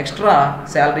ఎక్స్ట్రా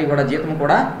శాలరీ కూడా, జీతం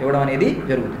కూడా ఇవ్వడం అనేది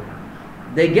జరుగుతుంది.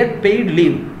 They get paid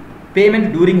leave,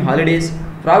 payment during holidays,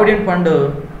 provident fund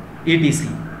ETC.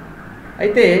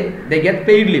 అయితే దే గెట్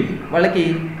పెయిడ్ లీవ్, వాళ్ళకి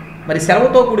మరి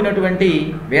సెలవుతో కూడినటువంటి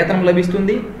వేతనం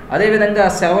లభిస్తుంది. అదేవిధంగా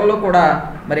సెలవుల్లో కూడా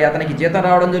మరి అతనికి జీతం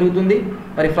రావడం జరుగుతుంది.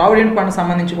 మరి ప్రావిడెంట్ ఫండ్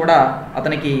సంబంధించి కూడా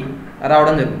అతనికి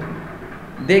రావడం జరుగుతుంది.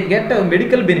 దే గెట్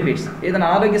మెడికల్ బెనిఫిట్స్, ఏదైనా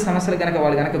ఆరోగ్య సమస్యలు కనుక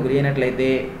వాళ్ళు కనుక గురి అయినట్లయితే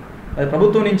మరి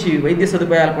ప్రభుత్వం నుంచి వైద్య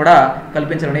సదుపాయాలు కూడా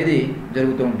కల్పించడం అనేది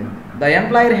జరుగుతూ ఉంటుంది. The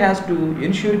employer has to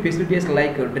ensure facilities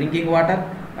like drinking water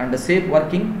and safe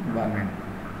working environment,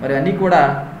 మరి అన్నీ కూడా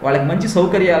వాళ్ళకి మంచి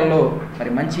సౌకర్యాల్లో మరి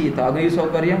మంచి తాగునీరు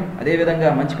సౌకర్యం, అదేవిధంగా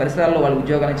మంచి పరిసరాల్లో వాళ్ళు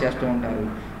ఉద్యోగాన్ని చేస్తూ ఉంటారు.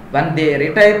 One they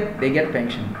retire they get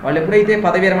pension, వాళ్ళు ఎప్పుడైతే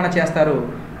పదవి విరమణ చేస్తారో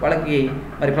వాళ్ళకి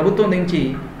మరి ప్రభుత్వం నుంచి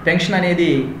పెన్షన్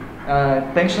అనేది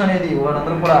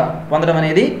వాళ్ళందరూ కూడా పొందడం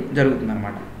అనేది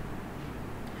జరుగుతుందన్నమాట.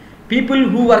 People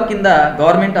who work in the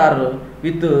government are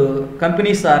with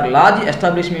companies are large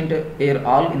establishment air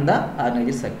all in the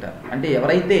organised sector, అంటే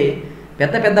ఎవరైతే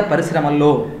పెద్ద పెద్ద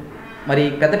పరిశ్రమల్లో మరి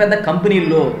పెద్ద పెద్ద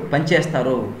కంపెనీల్లో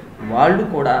పనిచేస్తారో వాళ్ళు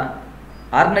కూడా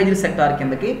ఆర్గనైజ్డ్ సెక్టార్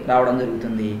కిందకి రావడం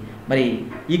జరుగుతుంది. మరి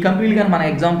ఈ కంపెనీలు కనుక మన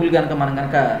ఎగ్జాంపుల్ మనం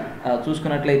కనుక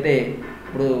చూసుకున్నట్లయితే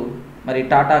ఇప్పుడు మరి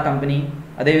టాటా కంపెనీ,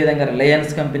 అదేవిధంగా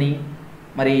రిలయన్స్ కంపెనీ,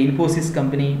 మరి ఇన్ఫోసిస్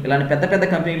కంపెనీ, ఇలాంటి పెద్ద పెద్ద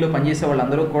కంపెనీల్లో పనిచేసే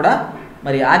వాళ్ళందరూ కూడా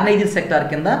మరి ఆర్గనైజ్డ్ సెక్టార్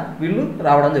కింద వీళ్ళు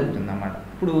రావడం జరుగుతుంది అన్నమాట.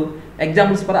 ఇప్పుడు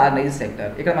ఎగ్జాంపుల్స్ ఫర్ ఆర్గనైజ్డ్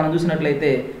సెక్టర్, ఇక్కడ మనం చూసినట్లయితే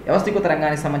వ్యవస్థీకృత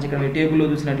రంగానికి సంబంధించి ఇక్కడ మీరు టేబుల్లో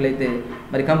చూసినట్లయితే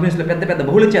మరి కంపెనీస్లో పెద్ద పెద్ద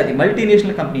బహుళజాతి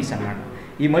మల్టీనేషనల్ కంపెనీస్ అన్నమాట.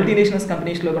 ఈ మల్టీనేషనల్స్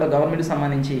కంపెనీస్లో కూడా గవర్నమెంట్కి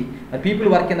సంబంధించి మరి people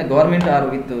work in the government are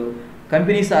with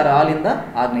companies are all in the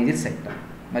organised sector,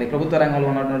 మరి ప్రభుత్వ రంగంలో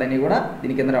ఉన్నటువంటి కూడా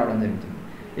దీని కింద రావడం జరుగుతుంది.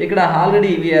 ఇక్కడ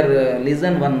already we are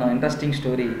listen one interesting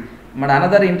story. మన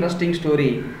another interesting story,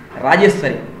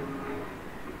 Rajeshwari.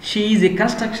 She is a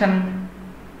construction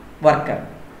worker,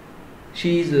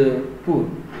 she is poor.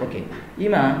 Okay,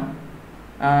 ఈమె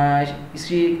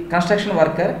she construction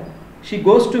worker. She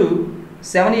goes to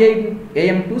 7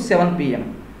 AM to 7 PM,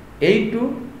 8 to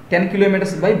 10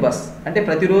 kilometers by bus. అంటే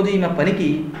ప్రతిరోజు ఈమె పనికి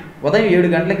ఉదయం 7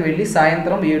 గంటలకు వెళ్ళి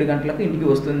సాయంత్రం 7 గంటలకు ఇంటికి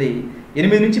వస్తుంది.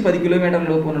 8 నుంచి 10 కిలోమీటర్ల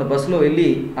లోపు ఉన్న బస్సులో వెళ్ళి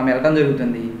ఆమె వెళ్ళడం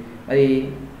జరుగుతుంది. మరి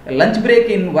lunch break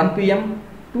in 1 PM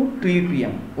to 3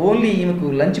 PM. Only ఈమెకు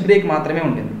లంచ్ బ్రేక్ మాత్రమే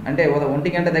ఉంటుంది. అంటే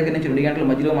 1 గంట దగ్గర నుంచి 2 గంటల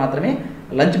మధ్యలో మాత్రమే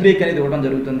లంచ్ బ్రేక్ అనేది ఇవ్వడం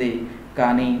జరుగుతుంది.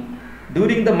 కానీ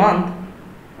during the month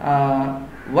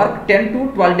work 10 to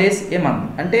 12 days A month,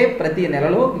 అంటే ప్రతి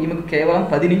నెలలో ఈమెకు కేవలం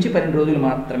 10 నుంచి 12 రోజులు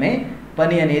మాత్రమే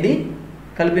పని అనేది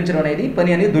కల్పించడం అనేది పని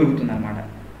అనేది దొరుకుతుంది అనమాట.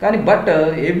 కానీ but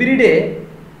everyday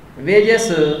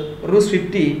wages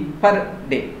 ₹50 per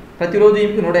day. ప్రతిరోజు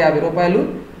ఈమెకు ₹150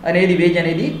 అనేది వేజ్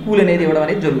అనేది కూల్ అనేది ఇవ్వడం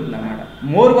అనేది జరుగుతుంది అనమాట.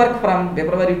 More work from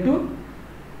February to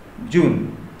June.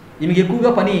 ఈమెకి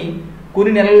ఎక్కువగా పని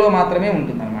కొన్ని నెలల్లో మాత్రమే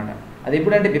ఉంటుంది అనమాట. అది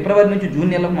ఎప్పుడంటే ఫిబ్రవరి నుంచి జూన్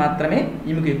నెలకు మాత్రమే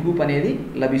ఈమెకు ఎక్కువ పని అనేది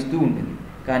లభిస్తూ ఉంటుంది.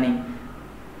 కానీ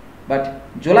but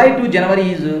July to January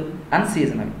is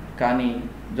unseasonal. కానీ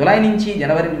జూలై నుంచి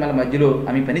జనవరి నెల మధ్యలో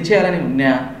ఆమె పని చేయాలని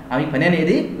ఉన్నా ఆమె పని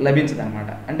అనేది లభించదు అనమాట.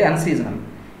 అంటే unseasonal.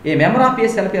 A member of a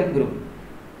self help group.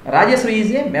 Rajeshwari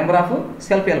is a member of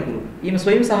self help group. ఈమె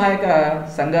స్వయం సహాయక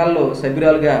సంఘాల్లో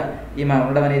సభ్యురాలుగా ఈమె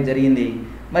ఉండడం అనేది జరిగింది.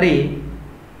 మరి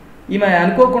ఈమె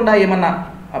అనుకోకుండా ఏమన్నా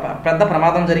పెద్ద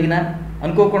ప్రమాదం జరిగినా,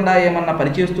 అనుకోకుండా ఏమన్నా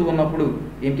పనిచేస్తూ ఉన్నప్పుడు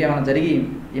ఇంకేమైనా జరిగి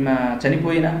ఈమె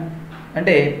చనిపోయినా,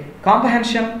 అంటే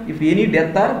comprehension if any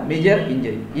death are major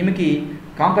injury. ఈమెకి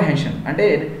కాంప్రహెన్షన్ అంటే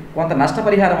కొంత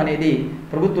నష్టపరిహారం అనేది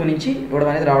ప్రభుత్వం నుంచి ఇవ్వడం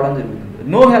అనేది రావడం జరుగుతుంది.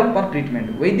 No help for treatment.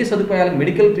 వైద్య సదుపాయాలకు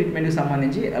మెడికల్ ట్రీట్మెంట్కి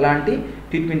సంబంధించి ఎలాంటి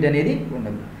ట్రీట్మెంట్ అనేది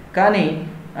ఉండదు. కానీ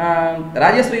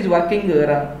Rajeshwari is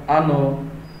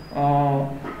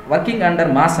working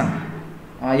under Mason.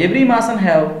 Every Mason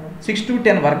have 6 to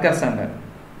 10 workers under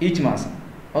each Mason.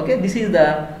 Okay, this is the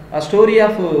story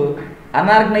of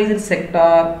unorganised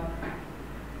sector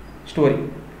story.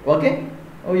 Okay,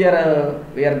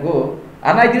 we are go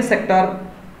unorganized sector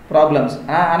problems,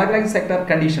 unorganized sector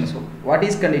conditions. What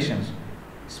is conditions?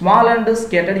 Small and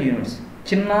scattered units.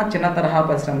 చిన్న తరహా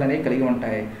పరిశ్రమలు అనేవి కలిగి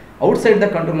ఉంటాయి. Out side the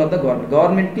control of the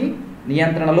గవర్నమెంట్కి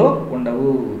నియంత్రణలో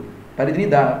ఉండవు,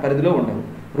 పరిధిలో ఉండవు.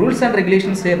 Rules and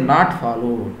regulations are not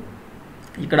follow.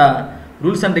 ఇక్కడ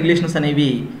రూల్స్ అండ్ రెగ్యులేషన్స్ అనేవి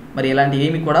మరి ఇలాంటివి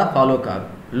ఏమి కూడా ఫాలో కాదు.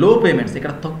 లో పేమెంట్స్.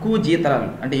 ఇక్కడ తక్కువ జీతాలు,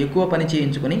 అంటే ఎక్కువ పని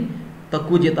చేయించుకొని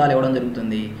తక్కువ జీతాలు ఇవ్వడం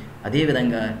జరుగుతుంది.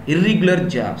 అదేవిధంగా ఇర్రెగ్యులర్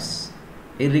జాబ్స్.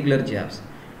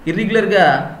 ఇర్రెగ్యులర్గా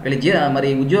వీళ్ళ మరి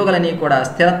ఉద్యోగాలు అనేవి కూడా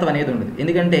స్థిరత్వం అనేది ఉండదు.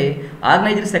 ఎందుకంటే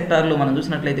ఆర్గనైజ్డ్ సెక్టార్లో మనం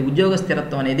చూసినట్లయితే ఉద్యోగ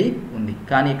స్థిరత్వం అనేది ఉంది.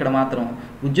 కానీ ఇక్కడ మాత్రం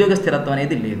ఉద్యోగ స్థిరత్వం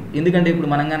అనేది లేదు. ఎందుకంటే ఇప్పుడు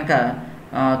మనం కనుక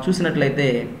చూసినట్లయితే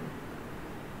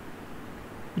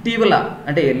ఇటీవల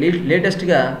అంటే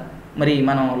లేటెస్ట్గా మరి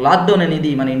మనం లాక్డౌన్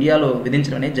అనేది మన ఇండియాలో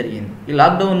విధించడం అనేది జరిగింది. ఈ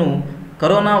లాక్డౌన్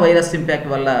కరోనా వైరస్ ఇంపాక్ట్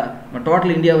వల్ల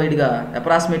టోటల్ ఇండియా వైడ్గా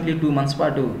అప్రాక్సిమేట్లీ 2 months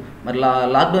పాటు మరి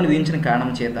లాక్డౌన్ విధించిన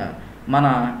కారణం చేత మన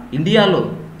ఇండియాలో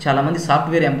చాలామంది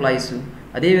సాఫ్ట్వేర్ ఎంప్లాయీస్,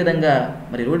 అదేవిధంగా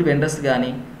మరి రోడ్ వెండర్స్ కానీ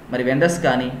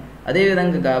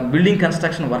అదేవిధంగా బిల్డింగ్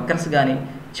కన్స్ట్రక్షన్ వర్కర్స్ కానీ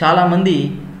చాలామంది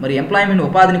మరి ఎంప్లాయ్మెంట్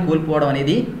ఉపాధిని కోల్పోవడం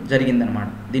అనేది జరిగిందనమాట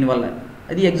దీనివల్ల.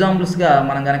 అది ఎగ్జాంపుల్స్గా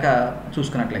మనం కనుక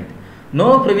చూసుకున్నట్లయితే no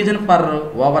provision for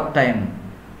over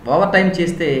time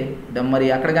చేస్తే మరి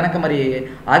అక్కడ కనుక మరి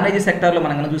ఆర్గనైజ్డ్ సెక్టార్లో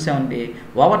మనం కనుక చూసామంటే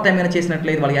ఓవర్ టైం కనుక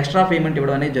చేసినట్లయితే వాళ్ళకి ఎక్స్ట్రా పేమెంట్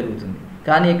ఇవ్వడం అనేది జరుగుతుంది.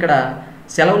 కానీ ఇక్కడ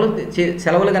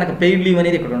సెలవులు కనుక పెయిడ్ లీవ్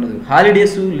అనేది ఇక్కడ ఉండదు.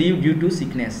 Holidays, leave due to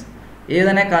sickness,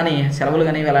 ఏదైనా కానీ సెలవులు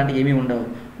కానీ అలాంటివి ఏమీ ఉండవు.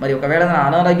 మరి ఒకవేళ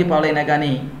అనారోగ్య పాలైనా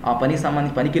కానీ ఆ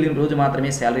పనికి వెళ్ళిన రోజు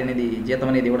మాత్రమే శాలరీ అనేది, జీతం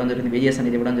అనేది ఇవ్వడం జరుగుతుంది, వేజెస్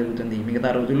అనేది ఇవ్వడం జరుగుతుంది.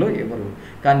 మిగతా రోజుల్లో ఇవ్వరు.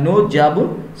 కానీ no job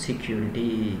security.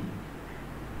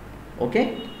 Okay,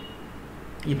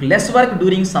 if less work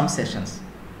during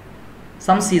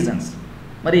some seasons.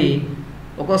 మరి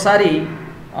ఒక్కోసారి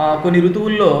కొన్ని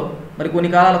ఋతువుల్లో మరి కొన్ని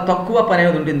కాలాలు తక్కువ పని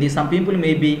అనేది ఉంటుంది. Some people may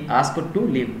be asked to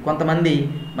leave. కొంతమంది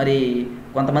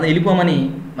వెళ్ళిపోమని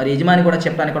మరి యజమాని కూడా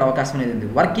చెప్పడానికి కూడా అవకాశం అనేది ఉంది.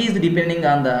 Work is depending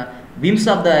on the VIMS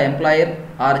of the employer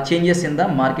are changes in the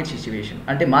market situation.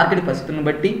 అంటే మార్కెట్ పరిస్థితులను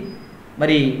బట్టి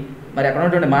మరి అక్కడ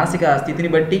ఉన్నటువంటి మానసిక స్థితిని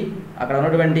బట్టి, అక్కడ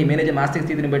ఉన్నటువంటి మేనేజర్ మానసిక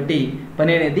స్థితిని బట్టి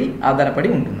పని అనేది ఆధారపడి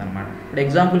ఉంటుందన్నమాట. ఇప్పుడు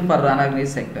example for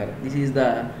unorganised sector, this is the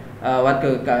work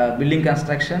building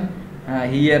construction.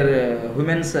 Here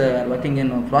women's working in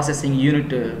processing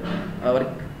unit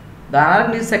work. The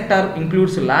unorganized sector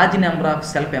includes large number of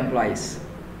self-employees.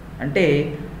 అంటే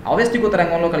అవస్థికృత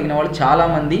రంగంలో కలిగిన వాళ్ళు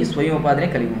చాలామంది స్వయం ఉపాధిని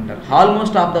కలిగి ఉంటారు.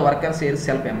 Almost of the workers are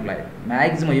self employed.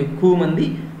 Maximum ఎక్కువ మంది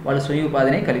వాళ్ళు స్వయం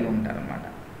ఉపాధిని కలిగి ఉంటారు అన్నమాట.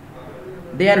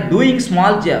 They are doing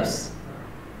small jobs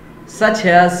such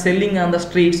as selling on the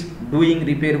streets, doing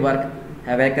repair work,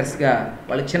 హ్యావేకర్స్గా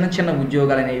వాళ్ళు చిన్న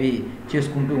ఉద్యోగాలు అనేవి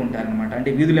చేసుకుంటూ ఉంటారనమాట. అంటే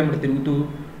వీధులెంబడి తిరుగుతూ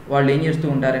వాళ్ళు ఏం చేస్తూ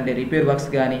ఉంటారంటే రిపేర్ వర్క్స్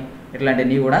కానీ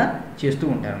ఇట్లాంటివన్నీ కూడా చేస్తూ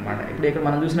ఉంటారనమాట. ఇప్పుడు ఇక్కడ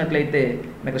మనం చూసినట్లయితే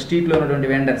ఇక్కడ స్ట్రీట్లో ఉన్నటువంటి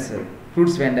vendors,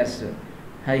 fruits vendors,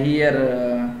 here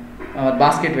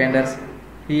basket vendors,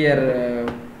 here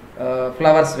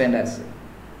flowers vendors,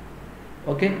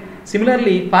 okay.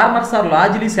 Similarly farmers are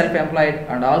largely self employed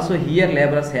and also here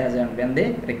labourers has and when they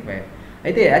require.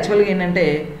 అయితే యాక్చువల్గా ఏంటంటే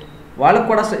వాళ్ళకు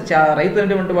కూడా రైతులు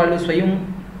అనేటువంటి వాళ్ళు స్వయం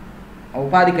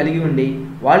ఉపాధి కలిగి ఉండి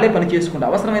వాళ్ళే పని చేసుకుంటూ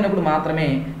అవసరమైనప్పుడు మాత్రమే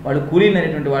వాళ్ళు కూలీలు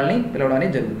అనేటువంటి వాళ్ళని పిలవడం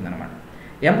అనేది జరుగుతుంది అనమాట.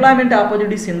 Employment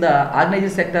opportunities in the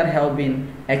organised sector have been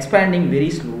expanding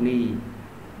very slowly.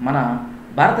 మన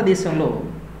భారతదేశంలో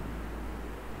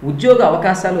ఉద్యోగ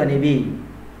అవకాశాలు అనేవి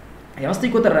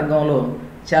వ్యవస్థీకృత రంగంలో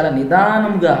చాలా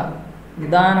నిదానంగా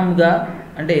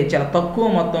అంటే చాలా తక్కువ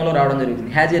మొత్తంలో రావడం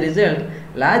జరుగుతుంది. Has a result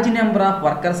large number of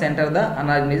workers enter the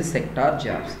unorganised sector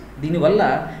jobs. దీనివల్ల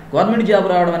గవర్నమెంట్ జాబ్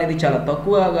రావడం అనేది చాలా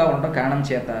తక్కువగా ఉండడం కారణం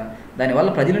చేత దానివల్ల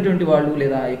ప్రజలటువంటి వాళ్ళు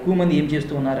లేదా ఎక్కువ మంది ఏం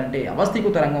చేస్తూ ఉన్నారంటే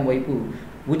వ్యవస్థీకృత రంగం వైపు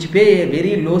which pay a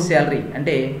very low salary,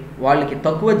 అంటే వాళ్ళకి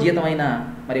తక్కువ జీతమైన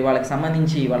మరి వాళ్ళకి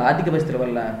సంబంధించి వాళ్ళ ఆర్థిక పరిస్థితుల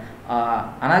వల్ల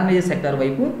అన్ఆర్గనైజ్డ్ సెక్టార్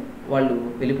వైపు వాళ్ళు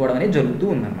వెళ్ళిపోవడం అనేది జరుగుతూ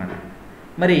ఉందన్నమాట.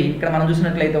 మరి ఇక్కడ మనం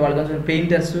చూసినట్లయితే వాళ్ళు కొంచెం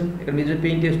పెయింటర్స్, ఇక్కడ మీరు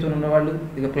పెయింట్ చేస్తున్న వాళ్ళు,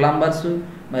 ఇక ప్లంబర్స్,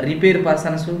 మరి repair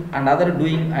persons and other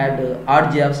doing add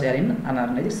jobs are in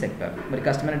unorganised sector. మరి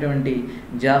కష్టమైనటువంటి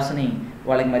జాబ్స్ని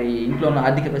వాళ్ళకి మరి ఇంట్లో ఉన్న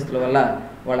ఆర్థిక పరిస్థితుల వల్ల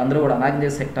వాళ్ళందరూ కూడా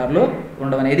అన్ఆర్గనైజ్డ్ సెక్టార్లో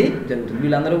ఉండడం అనేది జరుగుతుంది.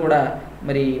 వీళ్ళందరూ కూడా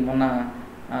మరి మొన్న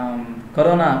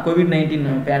కోవిడ్-19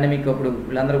 పాండమిక్ అప్పుడు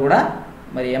వీళ్ళందరూ కూడా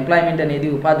మరి ఎంప్లాయ్మెంట్ అనేది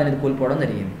ఉపాధి అనేది కోల్పోవడం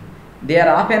జరిగింది. They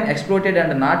are often ఎక్స్ప్లోటెడ్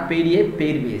and not paid a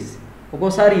pair base.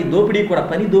 ఒక్కోసారి దోపిడీ కూడా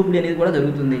పని దోపిడీ అనేది కూడా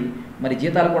జరుగుతుంది, మరి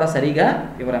జీతాలు కూడా సరిగా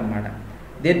ఇవ్వరన్నమాట.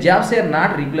 There jobs are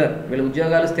not regular. వీళ్ళ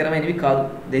ఉద్యోగాలు స్థిరమైనవి కాదు.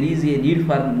 There is a need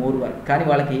for more work. కానీ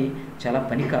వాళ్ళకి చాలా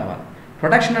పని కావాలి.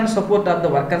 Protection and support of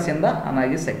the workers in the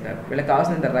unorganised sector. వీళ్ళకి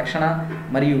కావాల్సిన రక్షణ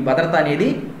మరియు భద్రత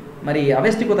అనేది మరి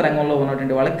అవ్యవస్థీకృత రంగంలో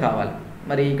ఉన్నటువంటి వాళ్ళకి కావాలి.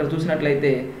 మరి ఇక్కడ చూసినట్లయితే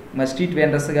మరి స్ట్రీట్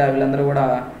వెండర్స్గా వీళ్ళందరూ కూడా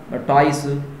టాయ్స్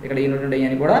ఇక్కడ ఉన్నటువంటి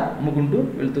అని కూడా అమ్ముకుంటూ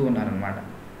వెళ్తూ ఉన్నారనమాట.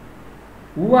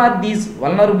 Who are these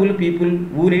vulnerable people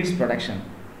who needs protection?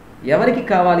 ఎవరికి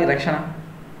కావాలి రక్షణ?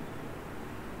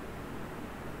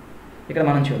 ఇక్కడ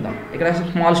మనం చూద్దాం. ఇక్కడ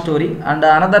small story and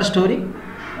another story.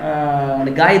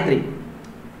 Gayatri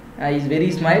is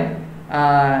very smile.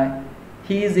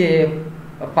 He is a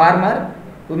farmer,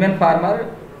 women farmer.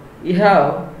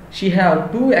 She have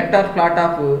 2 hectare plot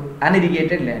of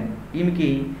అన్ఇరిగేటెడ్ land. ఈమెకి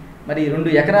మరి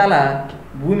 2 ఎకరాల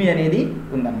భూమి అనేది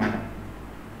ఉందన్నమాట.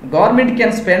 Government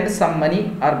can spend some money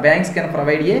are banks can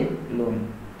provide a loan.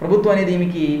 ప్రభుత్వం అనేది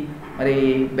ఈమెకి మరి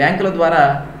బ్యాంకుల ద్వారా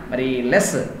మరి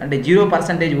లెస్ అంటే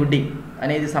 0% వడ్డీ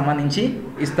అనేది సంబంధించి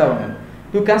ఇస్తూ ఉన్నారు.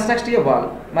 To construct a wall.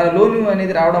 మరి లోన్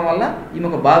అనేది రావడం వల్ల ఈమె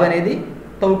ఒక బావి అనేది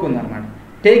తవ్వుకుందనమాట.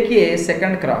 Take a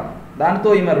second crop. దాంతో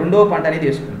ఈమె 2వ పంట అనేది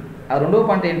వేసుకుంది. ఆ 2వ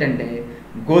పంట ఏంటంటే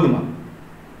గోధుమ.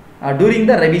 డ్యూరింగ్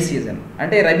ద రబీ సీజన్,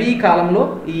 అంటే రబీ కాలంలో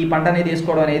ఈ పంట అనేది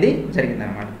వేసుకోవడం అనేది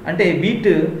జరిగిందనమాట. అంటే wheat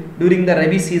during the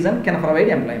rabi season can provide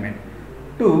employment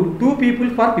to 2 people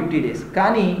for 50 days.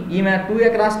 కానీ ఈమె 2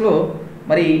 acresలో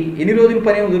మరి ఎన్ని రోజులు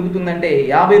పని దొరుకుతుందంటే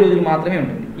 50 రోజులు మాత్రమే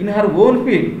ఉంటుంది. ఇన్ హర్ ఓన్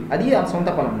ఫీల్డ్, అది ఆ సొంత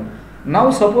పొలంలో. Now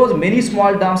suppose many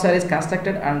small DOMS are is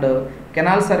constructed and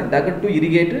canals are డగడ్ to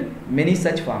irrigate many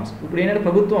such forms. ఇప్పుడు ఏంటంటే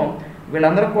ప్రభుత్వం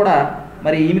వీళ్ళందరూ కూడా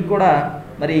మరి ఈమెకు కూడా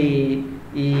మరి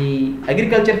ఈ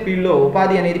అగ్రికల్చర్ ఫీల్డ్లో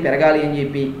ఉపాధి అనేది పెరగాలి అని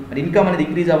చెప్పి మరి ఇన్కమ్ అనేది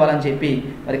ఇంక్రీజ్ అవ్వాలని చెప్పి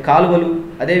మరి కాలువలు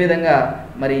అదేవిధంగా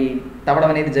మరి తవ్వడం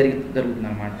అనేది జరుగుతుంది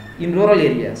అనమాట. ఇన్ రూరల్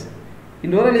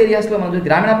ఏరియాస్లో మనం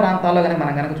గ్రామీణ ప్రాంతాల్లో కనుక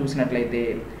మనం కనుక చూసినట్లయితే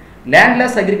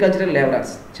ల్యాండ్లెస్ అగ్రికల్చరల్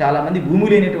లేబరర్స్, చాలామంది భూమి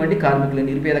లేనటువంటి కార్మికులు,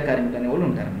 నిరుపేద కార్మికులు అనే వాళ్ళు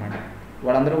ఉంటారనమాట.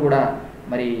 వాళ్ళందరూ కూడా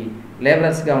మరి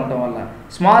లేబరర్స్గా ఉండటం వల్ల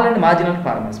small and marginal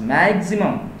farmers,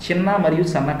 maximum చిన్న మరియు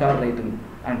సన్నకారు రైతులు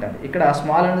అంటారు. ఇక్కడ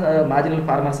స్మాల్ అండ్ మార్జినల్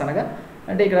ఫార్మర్స్ అనగా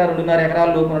అంటే ఇక్కడ 2.5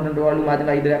 ఎకరాలు లోపు ఉన్నటువంటి వాళ్ళు,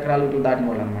 మార్జినల్ 5 ఎకరాలు ఇట్లా దాటిన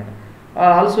వాళ్ళు అనమాట.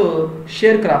 ఆల్సో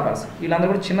షేర్ క్రాపర్స్, వీళ్ళందరూ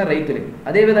కూడా చిన్న రైతులే.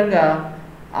 అదేవిధంగా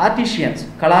ఆర్టిషియన్స్,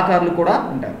 కళాకారులు కూడా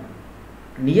ఉంటారు.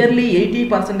 Nearly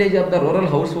 80% of the rural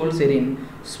house holds are in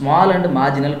small and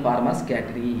marginal farmers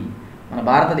category. మన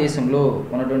భారతదేశంలో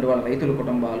ఉన్నటువంటి వాళ్ళ రైతుల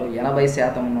కుటుంబాలు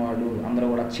 80% ఉన్నవాళ్ళు అందరూ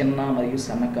కూడా చిన్న మరియు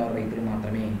సన్నకారు రైతులు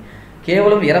మాత్రమే.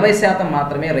 కేవలం 20%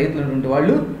 మాత్రమే రైతులు ఉన్నటువంటి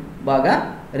వాళ్ళు బాగా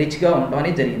రిచ్గా ఉండడం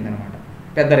అనేది జరిగిందనమాట,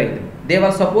 పెద్ద రైతులు. They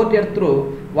were supported through.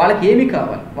 వాళ్ళకి ఏమి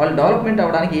కావాలి, వాళ్ళు డెవలప్మెంట్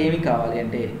అవ్వడానికి ఏమి కావాలి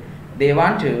అంటే they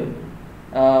want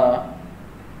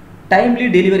timely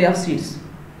delivery of seeds.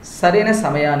 సరైన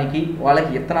సమయానికి వాళ్ళకి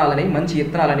విత్తనాలు అనేవి, మంచి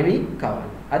విత్తనాలు అనేవి కావాలి.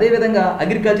 అదేవిధంగా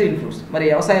అగ్రికల్చర్ ఇన్పుట్స్, మరి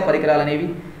వ్యవసాయ పరికరాలు అనేవి,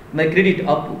 మరి క్రెడిట్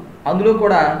అప్పు, అందులో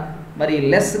కూడా మరి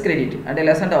లెస్ క్రెడిట్ అంటే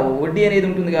లెస్ అంటే వడ్డీ అనేది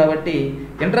ఉంటుంది కాబట్టి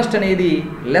ఇంట్రెస్ట్ అనేది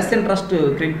లెస్ ఇంట్రెస్ట్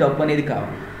క్రెడిట్ అప్పు అనేది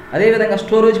కావాలి. అదేవిధంగా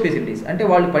స్టోరేజ్ ఫెసిలిటీస్, అంటే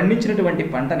వాళ్ళు పండించినటువంటి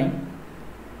పంటని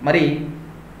మరి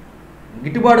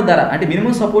గిట్టుబాటు ధర అంటే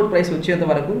మినిమం సపోర్ట్ ప్రైస్ వచ్చేంత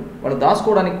వరకు వాళ్ళు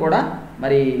దాచుకోవడానికి కూడా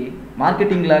మరి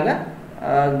మార్కెటింగ్ లాగా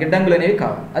గిడ్డంగులు అనేవి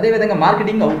కావాలి. అదేవిధంగా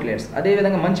మార్కెటింగ్ అవుట్లెట్స్,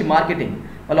 అదేవిధంగా మంచి మార్కెటింగ్,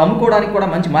 వాళ్ళు అమ్ముకోవడానికి కూడా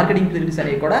మంచి మార్కెటింగ్ ఫెసిలిటీస్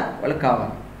అనేవి కూడా వాళ్ళకి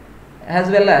కావాలి. as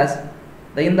well as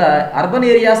in the urban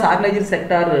areas unorganized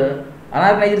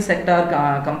sector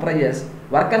comprises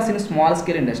workers in small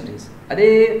scale industries. అదే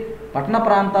పట్టణ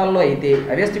ప్రాంతాల్లో అయితే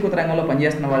అవ్యవస్థీకృత రంగంలో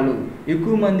పనిచేస్తున్న వాళ్ళు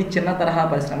ఎక్కువ మంది చిన్న తరహా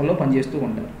పరిశ్రమల్లో పనిచేస్తూ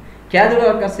ఉంటారు. క్యాజువల్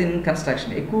వర్కర్స్ ఇన్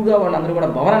కన్స్ట్రక్షన్, ఎక్కువగా వాళ్ళందరూ కూడా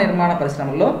భవన నిర్మాణ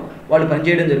పరిశ్రమల్లో వాళ్ళు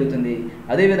పనిచేయడం జరుగుతుంది.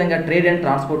 అదేవిధంగా ట్రేడ్ అండ్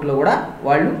ట్రాన్స్పోర్ట్లో కూడా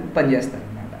వాళ్ళు పనిచేస్తారు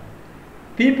అన్నమాట.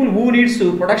 People who needs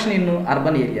production in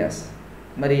urban areas,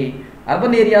 మరి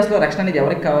అర్బన్ ఏరియాస్లో రక్షణ అనేది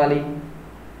ఎవరికి కావాలి,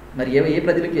 మరి ఏ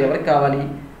ప్రజలకి ఎవరికి కావాలి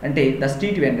అంటే ద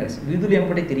స్ట్రీట్ వెండర్స్, వీధులు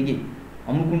ఎంపటి తిరిగి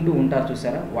అమ్ముకుంటూ ఉంటారు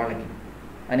చూసారా, వాళ్ళకి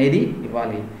అనేది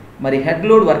ఇవ్వాలి. మరి హెడ్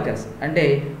లోడ్ వర్కర్స్ అంటే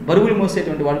బరువులు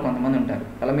మోసేటువంటి వాళ్ళు కొంతమంది ఉంటారు,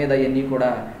 తల మీద ఇవన్నీ కూడా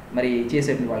మరి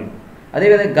చేసేటువంటి వాళ్ళు.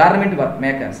 అదేవిధంగా గార్మెంట్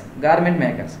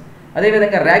మేకర్స్,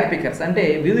 అదేవిధంగా ర్యాక్ పికర్స్ అంటే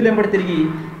వీధులు ఎంబడి తిరిగి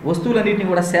వస్తువులన్నింటినీ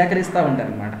కూడా సేకరిస్తూ ఉంటారు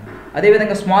అన్నమాట.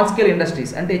 అదేవిధంగా స్మాల్ స్కేల్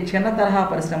ఇండస్ట్రీస్ అంటే చిన్న తరహా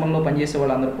పరిశ్రమల్లో పనిచేసే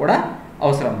వాళ్ళందరూ కూడా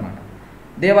అవసరం అన్నమాట.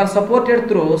 They are supported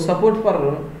through support for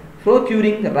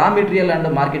procuring raw material and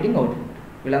marketing output,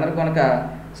 వీళ్ళందరూ కనుక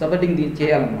సపోర్టింగ్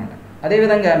చేయాలన్నమాట.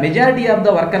 అదేవిధంగా majority of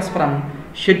the workers from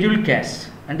scheduled caste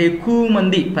అంటే ఎక్కువ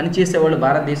మంది పనిచేసేవాళ్ళు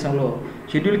భారతదేశంలో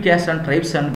scheduled caste and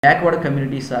tribes and backward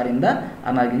communities are in the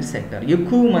unorganised sector.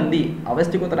 ఎక్కువ మంది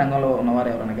అవస్థీకృత రంగంలో ఉన్నవారు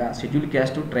ఎవరనగా షెడ్యూల్డ్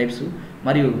క్యాస్ట్, ట్రైబ్స్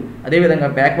మరియు అదేవిధంగా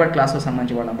బ్యాక్వర్డ్ క్లాస్కు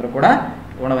సంబంధించిన వాళ్ళందరూ కూడా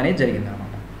ఉండడం అనేది జరిగిందనమాట.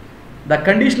 The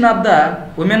condition of the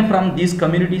women from these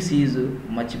communities is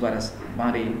much వరస్,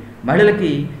 మరి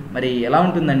మహిళలకి మరి ఎలా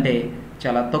ఉంటుందంటే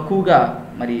చాలా తక్కువగా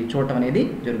మరి చూడటం అనేది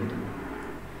జరుగుతుంది.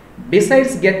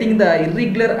 Besides getting the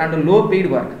irregular and లో పెయిడ్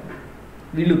వర్క్,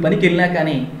 వీళ్ళు పనికి వెళ్ళినా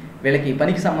కానీ వీళ్ళకి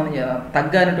పనికి సంబంధించిన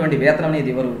తగ్గనటువంటి వేతనం అనేది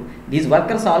ఇవ్వరు. These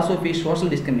workers also face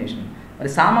social discrimination, మరి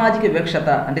సామాజిక వివక్షత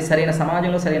అంటే సరైన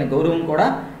సమాజంలో సరైన గౌరవం కూడా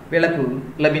వీళ్ళకు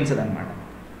లభించదన్నమాట.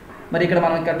 మరి ఇక్కడ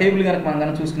మనం ఇక్కడ టేబుల్ కనుక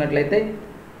మనం చూసుకున్నట్లయితే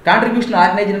కాంట్రిబ్యూషన్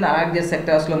ఆర్గనైజ్డ్ అండ్ అనార్గనైజ్డ్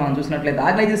సెక్టార్స్లో మనం చూసినట్లయితే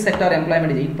ఆర్గనైజ్డ్ సెక్టార్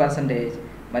ఎంప్లాయ్మెంట్ 8%,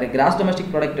 మరి gross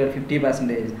domestic product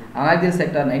 50%, unorganised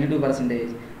sector 92%,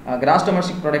 gross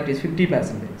domestic product is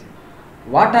 50%.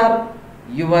 What are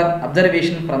your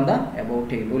observation from the above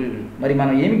table, మరి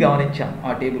మనం ఏమి గమనించాం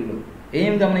ఆ టేబుల్లో,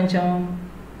 ఏం గమనించాం?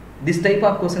 This type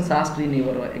of questions asked in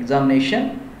your examination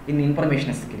in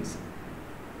information skills.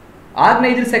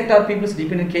 Organised sector peoples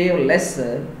depending కేవలం less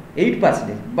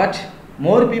 8%, but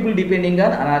more people depending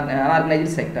on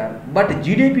unorganized sector, but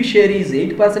GDP share is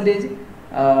 8%,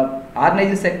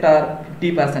 organized sector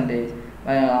 50%,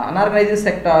 unorganized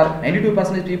sector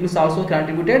 92% people also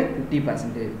contributed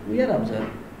 50%. We are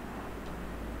observed.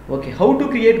 Okay, how to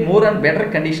create more and better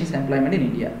conditions employment in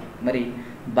India? మరి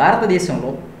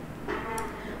భారతదేశంలో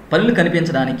పనులు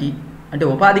కల్పించడానికి అంటే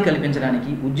ఉపాధి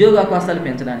కల్పించడానికి ఉద్యోగ అవకాశాలు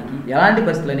పెంచడానికి ఎలాంటి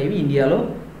పరిస్థితులు అనేవి ఇండియాలో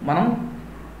మనం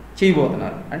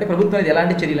చేయబోతున్నారు అంటే ప్రభుత్వం అనేది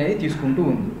ఎలాంటి చర్యలు అనేది తీసుకుంటూ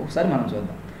ఉంది, ఒకసారి మనం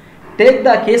చూద్దాం. Take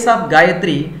the case of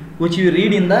Gayatri which you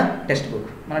read in the text book.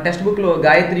 మన టెక్స్ట్ బుక్లో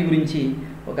గాయత్రి గురించి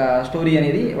ఒక స్టోరీ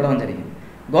అనేది ఇవ్వడం జరిగింది.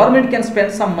 Government can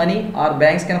spend some money are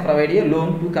banks can provide a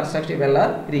loan to construct well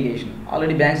are irrigation.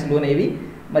 Already banks loan ఏవి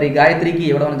మరి గాయత్రికి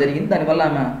ఇవ్వడం జరిగింది. దానివల్ల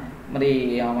ఆమె మరి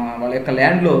వాళ్ళ యొక్క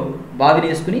ల్యాండ్లో బావిని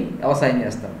వేసుకుని వ్యవసాయం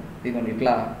చేస్తారు. ఇదిగోండి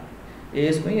ఇట్లా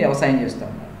వేసుకుని వ్యవసాయం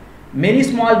చేస్తారు. Many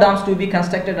small DOMS to be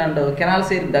constructed and canals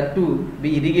that to be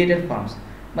irrigated forms.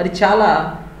 మరి చాలా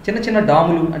చిన్న చిన్న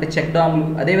డాములు అంటే చెక్ డాములు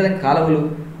అదేవిధంగా కాలువలు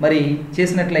మరి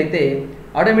చేసినట్లయితే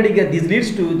ఆటోమేటిక్గా this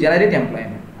leads to generate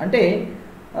employment. అంటే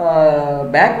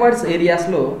బ్యాక్వర్డ్స్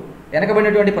ఏరియాస్లో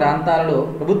వెనకబడినటువంటి ప్రాంతాలలో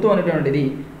ప్రభుత్వం అనేటువంటిది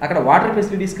అక్కడ వాటర్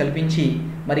ఫెసిలిటీస్ కల్పించి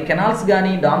మరి కెనాల్స్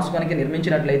కానీ డామ్స్ కనుక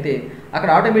నిర్మించినట్లయితే అక్కడ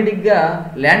ఆటోమేటిక్గా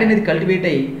ల్యాండ్ అనేది కల్టివేట్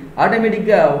అయ్యి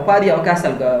ఆటోమేటిక్గా ఉపాధి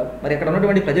అవకాశాలుగా మరి అక్కడ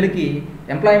ఉన్నటువంటి ప్రజలకి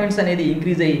ఎంప్లాయ్మెంట్స్ అనేది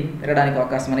ఇంక్రీజ్ అయ్యి పెరగడానికి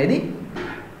అవకాశం అనేది.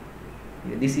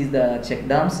 This is the check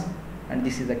DOMS and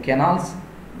this is the canals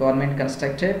government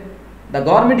constructed. The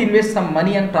government invest some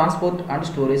money and transport and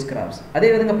storage crops.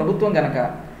 అదేవిధంగా ప్రభుత్వం కనుక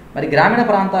మరి గ్రామీణ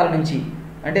ప్రాంతాల నుంచి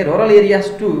అంటే rural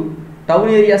areas to town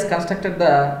areas constructed the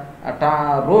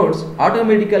roads,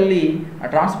 automatically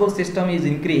transport system is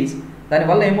increase.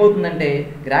 దానివల్ల ఏమవుతుందంటే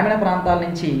గ్రామీణ ప్రాంతాల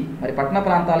నుంచి మరి పట్టణ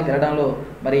ప్రాంతాలకు వెళ్ళడంలో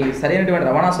మరి సరైనటువంటి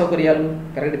రవాణా సౌకర్యాలు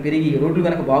పెరిగి రోడ్లు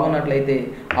కనుక బాగున్నట్లయితే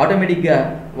ఆటోమేటిక్గా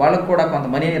వాళ్ళకు కూడా కొంత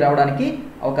మనీ రావడానికి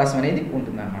అవకాశం అనేది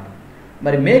ఉంటుందన్నమాట.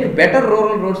 మరి make better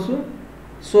rural roads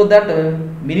so that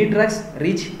mini trucks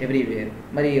reach everywhere.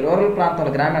 మరి రూరల్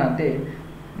ప్రాంతాల్లో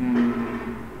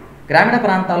గ్రామీణ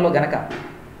ప్రాంతాల్లో గనక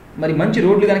మరి మంచి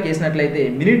రోడ్లు కనుక వేసినట్లయితే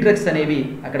మినీ ట్రక్స్ అనేవి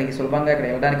అక్కడికి సులభంగా ఇక్కడ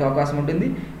వెళ్ళడానికి అవకాశం ఉంటుంది.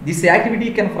 This activity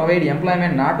can provide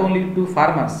employment not only to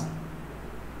farmers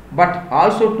but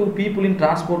also to people in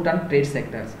transport and trade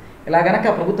sectors. ఇలా కనుక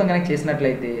ప్రభుత్వం కనుక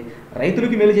చేసినట్లయితే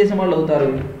రైతులకి మేలు చేసిన వాళ్ళు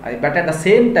అవుతారు. అది but at the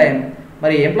same time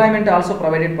మరి employment also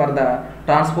provided for the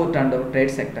transport and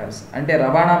trade sectors, అంటే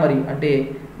రవాణా మరియు అంటే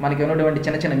మనకి ఉన్నటువంటి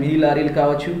చిన్న చిన్న మినీ లారీలు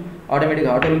కావచ్చు, ఆటోమేటిక్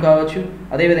ఆటోలు కావచ్చు,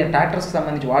 అదేవిధంగా ట్రాక్టర్స్కి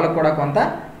సంబంధించి వాళ్ళకు కూడా కొంత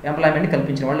ఎంప్లాయ్మెంట్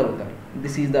కల్పించిన వాళ్ళు అవుతారు.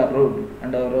 This is the road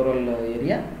and rural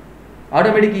area.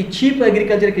 Automatic ఈ cheap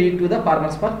agriculture credit to the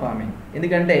farmers for farming,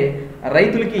 ఎందుకంటే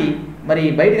రైతులకి మరి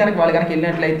బయట కనుక వాళ్ళు కనుక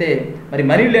వెళ్ళినట్లయితే మరి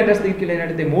మనీ ఇంట్రెస్ట్ దగ్గరికి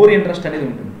వెళ్ళినట్లయితే మోర్ ఇంట్రెస్ట్ అనేది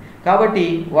ఉంటుంది. కాబట్టి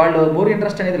వాళ్ళు మోర్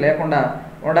ఇంట్రెస్ట్ అనేది లేకుండా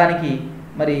ఉండడానికి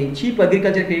మరి cheap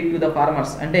agriculture credit to the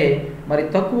farmers, అంటే మరి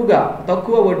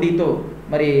తక్కువ వడ్డీతో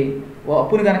మరి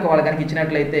అప్పులు కనుక వాళ్ళు కనుక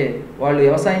ఇచ్చినట్లయితే వాళ్ళు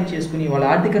వ్యవసాయం చేసుకుని వాళ్ళ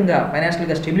ఆర్థికంగా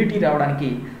ఫైనాన్షియల్గా స్టెబిలిటీ రావడానికి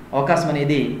అవకాశం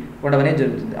అనేది ఉండడం అనేది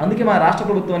జరుగుతుంది. అందుకే మా రాష్ట్ర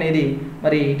ప్రభుత్వం అనేది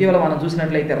మరి ఇటీవల మనం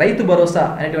చూసినట్లయితే రైతు భరోసా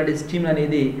అనేటువంటి స్కీమ్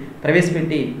అనేది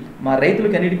ప్రవేశపెట్టి మా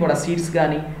రైతులకి అన్నిటికీ కూడా సీడ్స్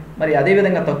కానీ మరి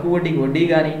అదేవిధంగా తక్కువ వడ్డీ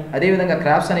కానీ అదేవిధంగా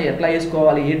క్రాప్స్ అనేవి ఎట్లా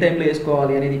వేసుకోవాలి, ఏ టైంలో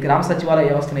వేసుకోవాలి అనేది గ్రామ సచివాలయ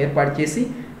వ్యవస్థను ఏర్పాటు చేసి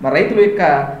మరి రైతుల యొక్క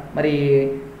మరి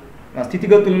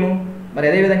స్థితిగతులను మరి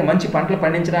అదేవిధంగా మంచి పంటలు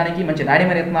పండించడానికి మంచి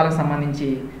నాణ్యమైన విత్తనాలకు సంబంధించి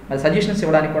మరి సజెషన్స్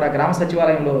ఇవ్వడానికి కూడా గ్రామ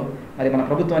సచివాలయంలో మరి మన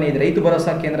ప్రభుత్వం అనేది రైతు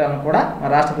భరోసా కేంద్రాలను కూడా మన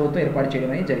రాష్ట్ర ప్రభుత్వం ఏర్పాటు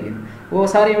చేయడం అనేది జరిగింది.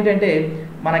 ఓసారి ఏమిటంటే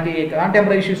మనకి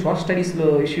కాంటెంపరీ ఇష్యూస్, సోషల్ స్టడీస్లో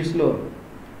ఇష్యూస్లో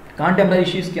కాంటెంపరీ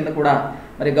ఇష్యూస్ కింద కూడా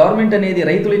మరి గవర్నమెంట్ అనేది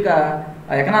రైతుల యొక్క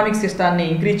ఎకనామిక్ సిస్టాన్ని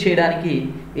ఇంక్రీజ్ చేయడానికి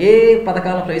ఏ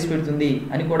పథకాలను ప్రవేశపెడుతుంది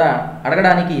అని కూడా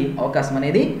అడగడానికి అవకాశం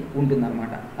అనేది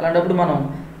ఉంటుందన్నమాట. అలాంటప్పుడు మనం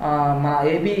మన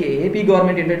AP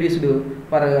government introduced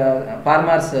for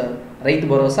farmers Rythu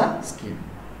Bharosa scheme.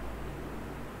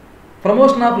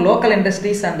 Promotion of local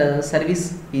industries and service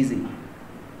easy,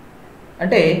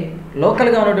 అంటే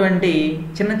లోకల్గా ఉన్నటువంటి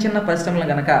చిన్న చిన్న పరిశ్రమలు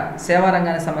కనుక సేవా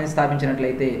రంగానికి సంబంధించి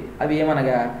స్థాపించినట్లయితే అవి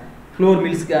ఏమనగా ఫ్లోర్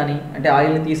మిల్స్ కానీ అంటే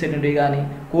ఆయిల్ని తీసేటువంటివి కానీ,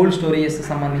 కోల్డ్ స్టోరేజెస్కి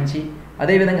సంబంధించి,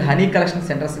 అదేవిధంగా హనీ కలెక్షన్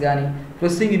సెంటర్స్ కానీ,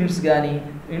 ప్రొసెసింగ్ యూనిట్స్ కానీ,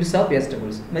 యూనిట్స్ ఆఫ్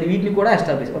వెజిటబుల్స్, మరి వీటిని కూడా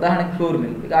ఎస్టాబ్లిష్. ఉదాహరణకి floor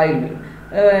mill, oil mill,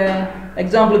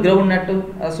 example ground nut,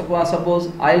 suppose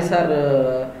oils are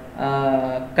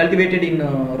cultivated in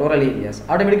rural areas,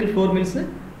 automatically floor mills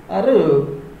are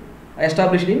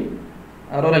established in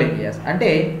rural areas. అంటే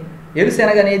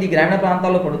ఎరుశెనగ అనేది గ్రామీణ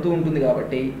ప్రాంతాల్లో పడుతూ ఉంటుంది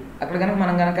కాబట్టి అక్కడ కనుక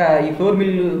మనం కనుక ఈ ఫ్లోర్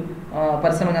మిల్లు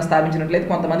పరిశ్రమగా స్థాపించినట్లయితే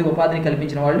కొంతమంది ఉపాధిని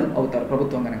కల్పించిన వాళ్ళు అవుతారు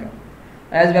ప్రభుత్వం కనుక.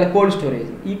 యాజ్ వెల్ కోల్డ్ స్టోరేజ్,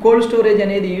 ఈ కోల్డ్ స్టోరేజ్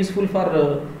అనేది యూస్ఫుల్ ఫర్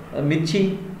మిర్చి,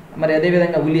 మరి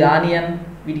అదేవిధంగా ఉల్లి, ఆనియన్,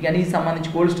 వీటికి అన్ని సంబంధించి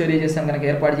కోల్డ్ స్టోరేజెస్ కనుక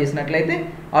ఏర్పాటు చేసినట్లయితే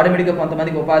ఆటోమేటిక్గా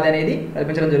కొంతమందికి ఉపాధి అనేది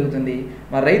కల్పించడం జరుగుతుంది.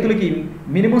 మరి రైతులకి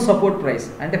మినిమం సపోర్ట్ ప్రైస్,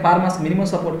 అంటే ఫార్మర్స్ మినిమం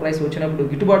సపోర్ట్ ప్రైస్ వచ్చినప్పుడు,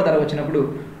 గిట్టుబాటు ధర వచ్చినప్పుడు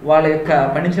వాళ్ళ యొక్క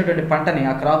పండించినటువంటి పంటని,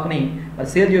 ఆ క్రాప్ని మరి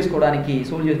సోల్డ్ చేసుకోవడానికి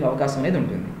అవకాశం అనేది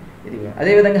ఉంటుంది. ఇది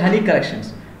అదేవిధంగా హనీ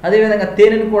కలెక్షన్స్, అదేవిధంగా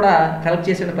తేనెను కూడా కలెక్ట్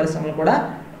చేసిన పరిశ్రమలు కూడా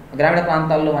గ్రామీణ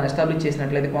ప్రాంతాల్లో మనం ఎస్టాబ్లిష్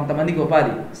చేసినట్లయితే కొంతమందికి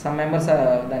ఉపాధి, సమ్ మెంబర్స్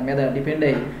దాని మీద డిపెండ్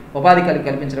అయ్యి ఉపాధి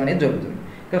కల్పించడం అనేది జరుగుతుంది.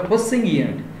 ఇక్కడ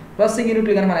ప్రాసెసింగ్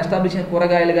యూనిట్లు కానీ మనం ఎస్టాబ్లిష్ చేసిన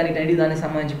కూరగాయలు కానీ ఇటువంటి దానికి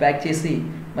సంబంధించి ప్యాక్ చేసి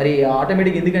మరి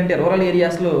ఆటోమేటిక్, ఎందుకంటే రూరల్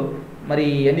ఏరియాస్లో మరి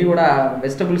అన్నీ కూడా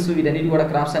వెజిటబుల్స్ వీటన్నిటి కూడా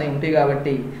క్రాప్స్ అనేవి ఉంటాయి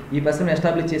కాబట్టి ఈ పరిశ్రమను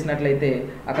ఎస్టాబ్లిష్ చేసినట్లయితే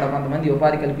అక్కడ కొంతమంది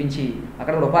ఉపాధి కల్పించి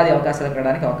అక్కడ కూడా ఉపాధి అవకాశాలు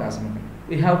పెట్టడానికి అవకాశం ఉంటుంది.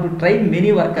 We have to train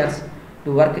many workers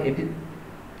to work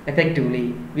effectively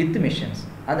with machines.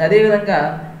 అదేవిధంగా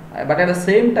but at the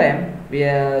same time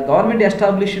government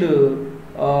established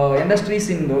industries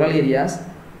in rural areas,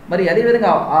 మరి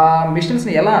అదేవిధంగా ఆ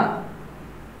మిషన్స్ని ఎలా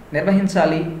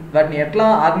నిర్వహించాలి, వాటిని ఎట్లా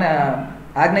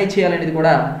ఆర్గనైజ్ చేయాలనేది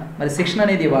కూడా మరి శిక్షణ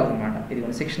అనేది ఇవ్వాలన్నమాట. ఇది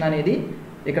శిక్షణ అనేది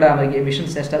ఇక్కడ మనకి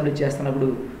మిషన్స్ ఎస్టాబ్లిష్ చేస్తున్నప్పుడు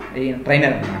ఈ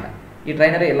ట్రైనర్ అనమాట, ఈ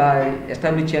ట్రైనర్ ఎలా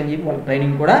ఎస్టాబ్లిష్ చేయాలని చెప్పి వాళ్ళకి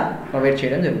ట్రైనింగ్ కూడా ప్రొవైడ్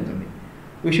చేయడం జరుగుతుంది.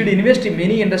 We should invest in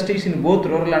many industries in both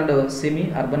rural and semi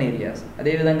urban areas,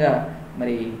 అదేవిధంగా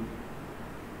మరి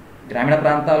గ్రామీణ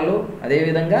ప్రాంతాల్లో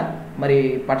అదేవిధంగా మరి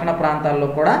పట్టణ ప్రాంతాల్లో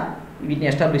కూడా వీటిని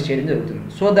ఎస్టాబ్లిష్ చేయడం జరుగుతుంది.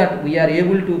 So that we are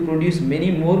able to produce many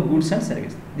more goods and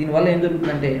service. దీనివల్ల ఏం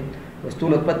జరుగుతుందంటే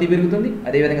వస్తువుల ఉత్పత్తి పెరుగుతుంది,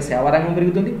 అదేవిధంగా సేవారంగం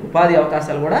పెరుగుతుంది, ఉపాధి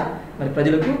అవకాశాలు కూడా మరి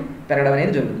ప్రజలకు పెరగడం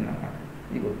అనేది జరుగుతుంది అన్నమాట.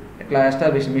 ఇదిగో ఇట్లా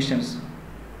establish machines.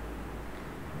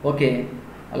 Okay,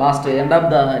 last end of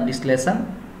this lesson.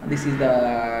 This is the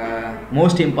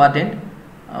most important.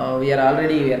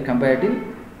 We are comparative.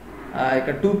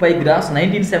 ఇక్కడ 2 pie graphs.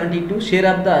 1972 share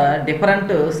of the different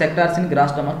sectors in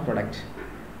gross domestic product.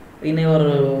 In your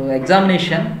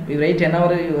examination, you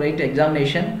write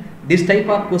examination. This type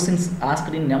of questions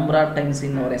asked in number of times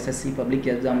in our SSC public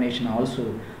examination also,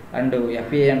 and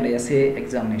FA and SA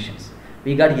examinations.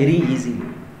 We got very easy.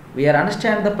 We are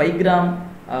understand the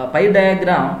pie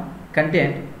diagram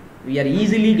content. We are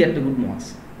easily get good marks.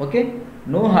 Okay,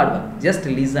 no hard work. Just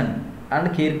listen and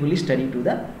carefully study to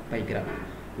the pie graph.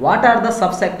 What are the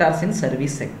subsectors in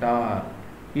service sector?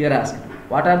 You are asked.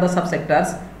 What are the subsectors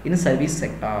in service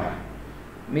sector?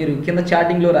 మీరు కింద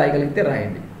చాటింగ్లో రాయగలిగితే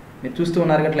రాయండి. మీరు చూస్తూ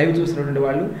ఉన్నారు కదా, live చూస్తున్నటువంటి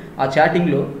వాళ్ళు ఆ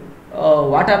చాటింగ్లో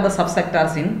what are the sub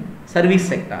sectors in service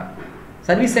sector,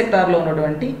 service సెక్టార్లో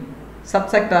ఉన్నటువంటి సబ్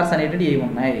సెక్టార్స్ అనేటువంటి ఏమి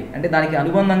ఉన్నాయి, అంటే దానికి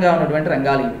అనుబంధంగా ఉన్నటువంటి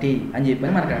రంగాలు ఏంటి అని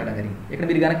చెప్పని మనకు అడగడం జరిగింది. ఇక్కడ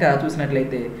మీరు కనుక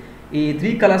చూసినట్లయితే ఈ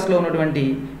 3 కలర్స్లో ఉన్నటువంటి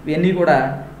ఇవన్నీ కూడా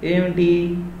ఏమిటి,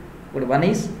 ఇప్పుడు 1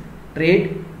 is trade,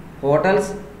 hotels,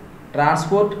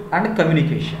 transport and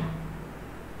communication,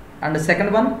 and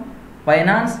second one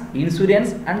finance,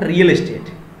 insurance and real estate,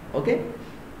 okay,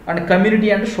 and community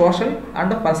and social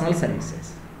and personal services.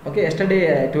 Okay, yesterday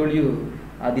I told you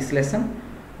this lesson,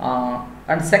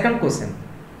 and second question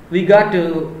we got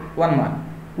one more.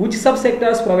 Which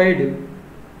subsectors provide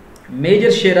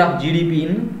major share of GDP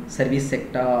in service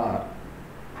sector?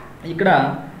 ఇక్కడ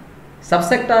sub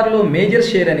సెక్టార్లో major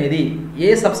share అనేది ఏ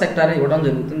sub sector ఇవ్వడం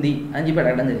జరుగుతుంది అని చెప్పి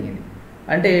అడగడం జరిగింది.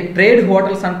 అంటే trade,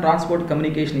 hotels and transport,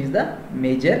 communication is the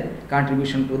major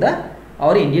contribution to the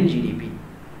our Indian GDP.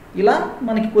 ఇలా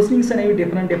మనకి క్వశ్చన్స్ అనేవి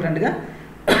డిఫరెంట్గా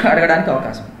అడగడానికి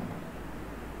అవకాశం.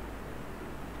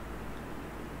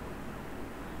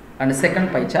 And second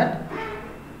pie chart,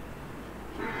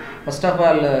 first of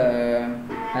all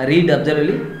read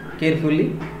observably, carefully.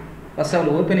 First of all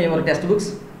open your textbooks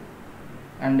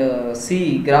and see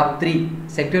graph 3,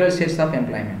 sectoral shares of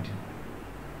employment.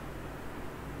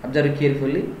 Observe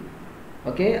carefully.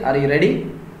 Okay, are you ready?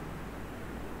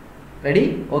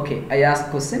 Okay, I ask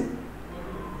question.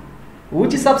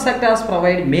 Which subsectors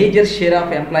provide major share of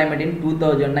employment in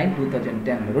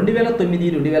 2009-2010?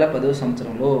 2009-2010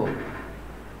 సంవత్సరంలో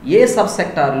ఏ sub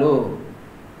సెక్టార్లో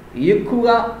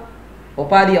ఎక్కువగా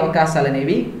ఉపాధి అవకాశాలు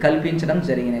అనేవి కల్పించడం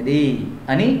జరిగినది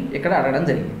అని ఇక్కడ అడగడం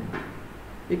జరిగింది.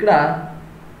 ఇక్కడ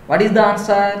వాట్ ఈస్ ద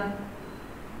ఆన్సర్,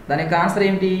 దాని యొక్క ఆన్సర్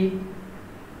ఏమిటి,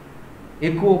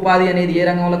 ఎక్కువ ఉపాధి అనేది ఏ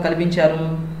రంగంలో కల్పించారు,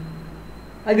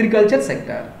 agriculture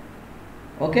sector.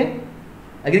 Okay,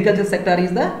 agriculture sector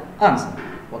is the answer.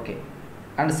 Okay,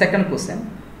 and second question,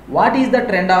 what is the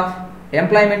trend of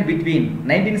employment between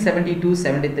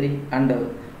 1972-73 and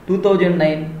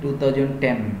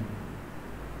 2009-2010?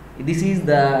 This is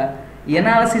the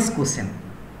analysis question.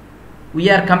 We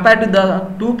are compared to the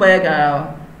two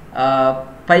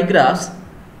pie graphs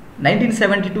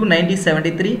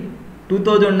 1972-1973,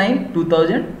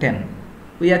 2009-2010.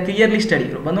 We are clearly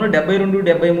studying 1972,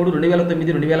 73,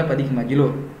 2009, 2010 మధ్యలో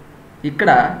ఇక్కడ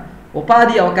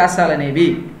ఉపాధి అవకాశాలు అనేవి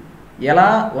ఎలా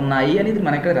ఉన్నాయి అనేది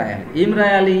మనం ఇక్కడ రాయాలి. ఏం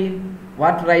రాయాలి,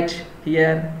 what right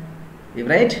here, you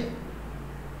right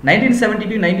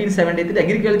 1972-1973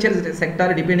 agriculture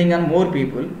sector depending on more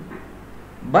people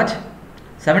but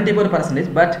 74%,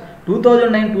 but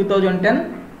 2009-2010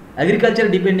 agriculture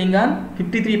depending on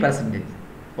 53%.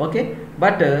 Okay,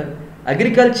 but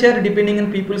agriculture depending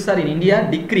on peoples are in India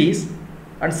decrease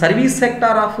and service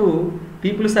sector of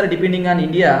peoples are depending on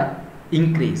India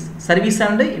increase. Service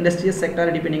and industrial sector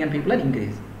depending on people are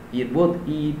increase. ఈ both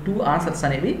ఈ 2 answers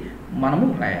అనేవి మనము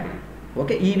రాయాలి.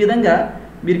 Okay, ఈ విధంగా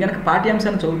మీరు కనుక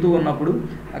పాఠ్యాంశాన్ని చదువుతూ ఉన్నప్పుడు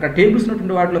అక్కడ టేబుల్స్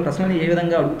ఉన్నటువంటి వాటిలో ప్రశ్నలు ఏ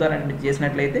విధంగా అడుగుతారని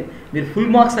చేసినట్లయితే మీరు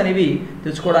ఫుల్ మార్క్స్ అనేవి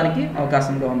తెచ్చుకోవడానికి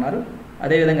అవకాశంగా ఉన్నారు.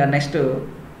 అదేవిధంగా నెక్స్ట్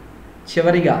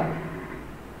చివరిగా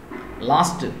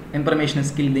లాస్ట్ ఇన్ఫర్మేషన్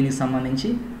స్కిల్ దీనికి సంబంధించి,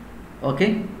 okay,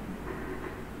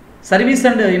 service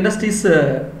and industries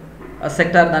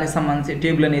sector దానికి సంబంధించి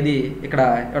టేబుల్ అనేది ఇక్కడ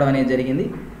ఇవ్వడం అనేది జరిగింది.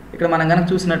 ఇక్కడ మనం కనుక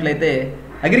చూసినట్లయితే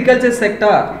agriculture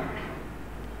sector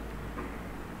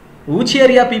which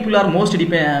area people are most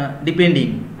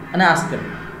depending అని Oscar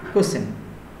question.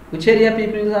 which area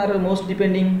people are most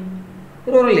depending?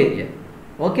 rural area.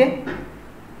 Okay,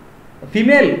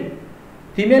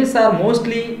 females are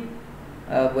mostly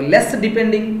less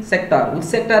depending sector. which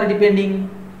sector depending?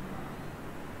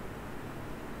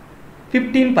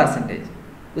 15%.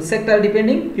 which sector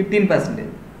depending? 15%.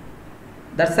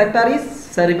 that sector is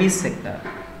service sector.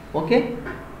 Okay,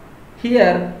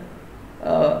 here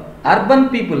urban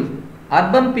people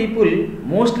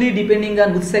mostly depending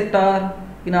on which sector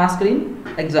in asked in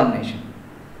examination?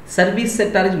 service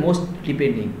sector is most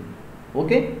depending.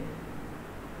 Okay,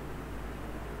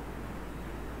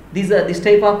 these are this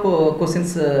type of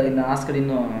questions in asked in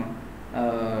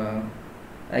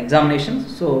examinations.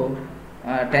 So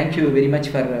thank you very much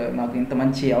for నాకు ఇంత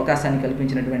మంచి అవకాశాన్ని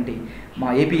కల్పించినటువంటి మా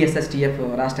ఏపీఎస్ఎస్టీఎఫ్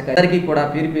రాష్ట్ర కార్యదర్శికి కూడా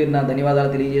పేరున ధన్యవాదాలు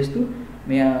తెలియజేస్తూ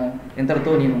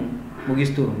ఇంతటితో నేను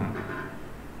ముగిస్తూ ఉన్నాను.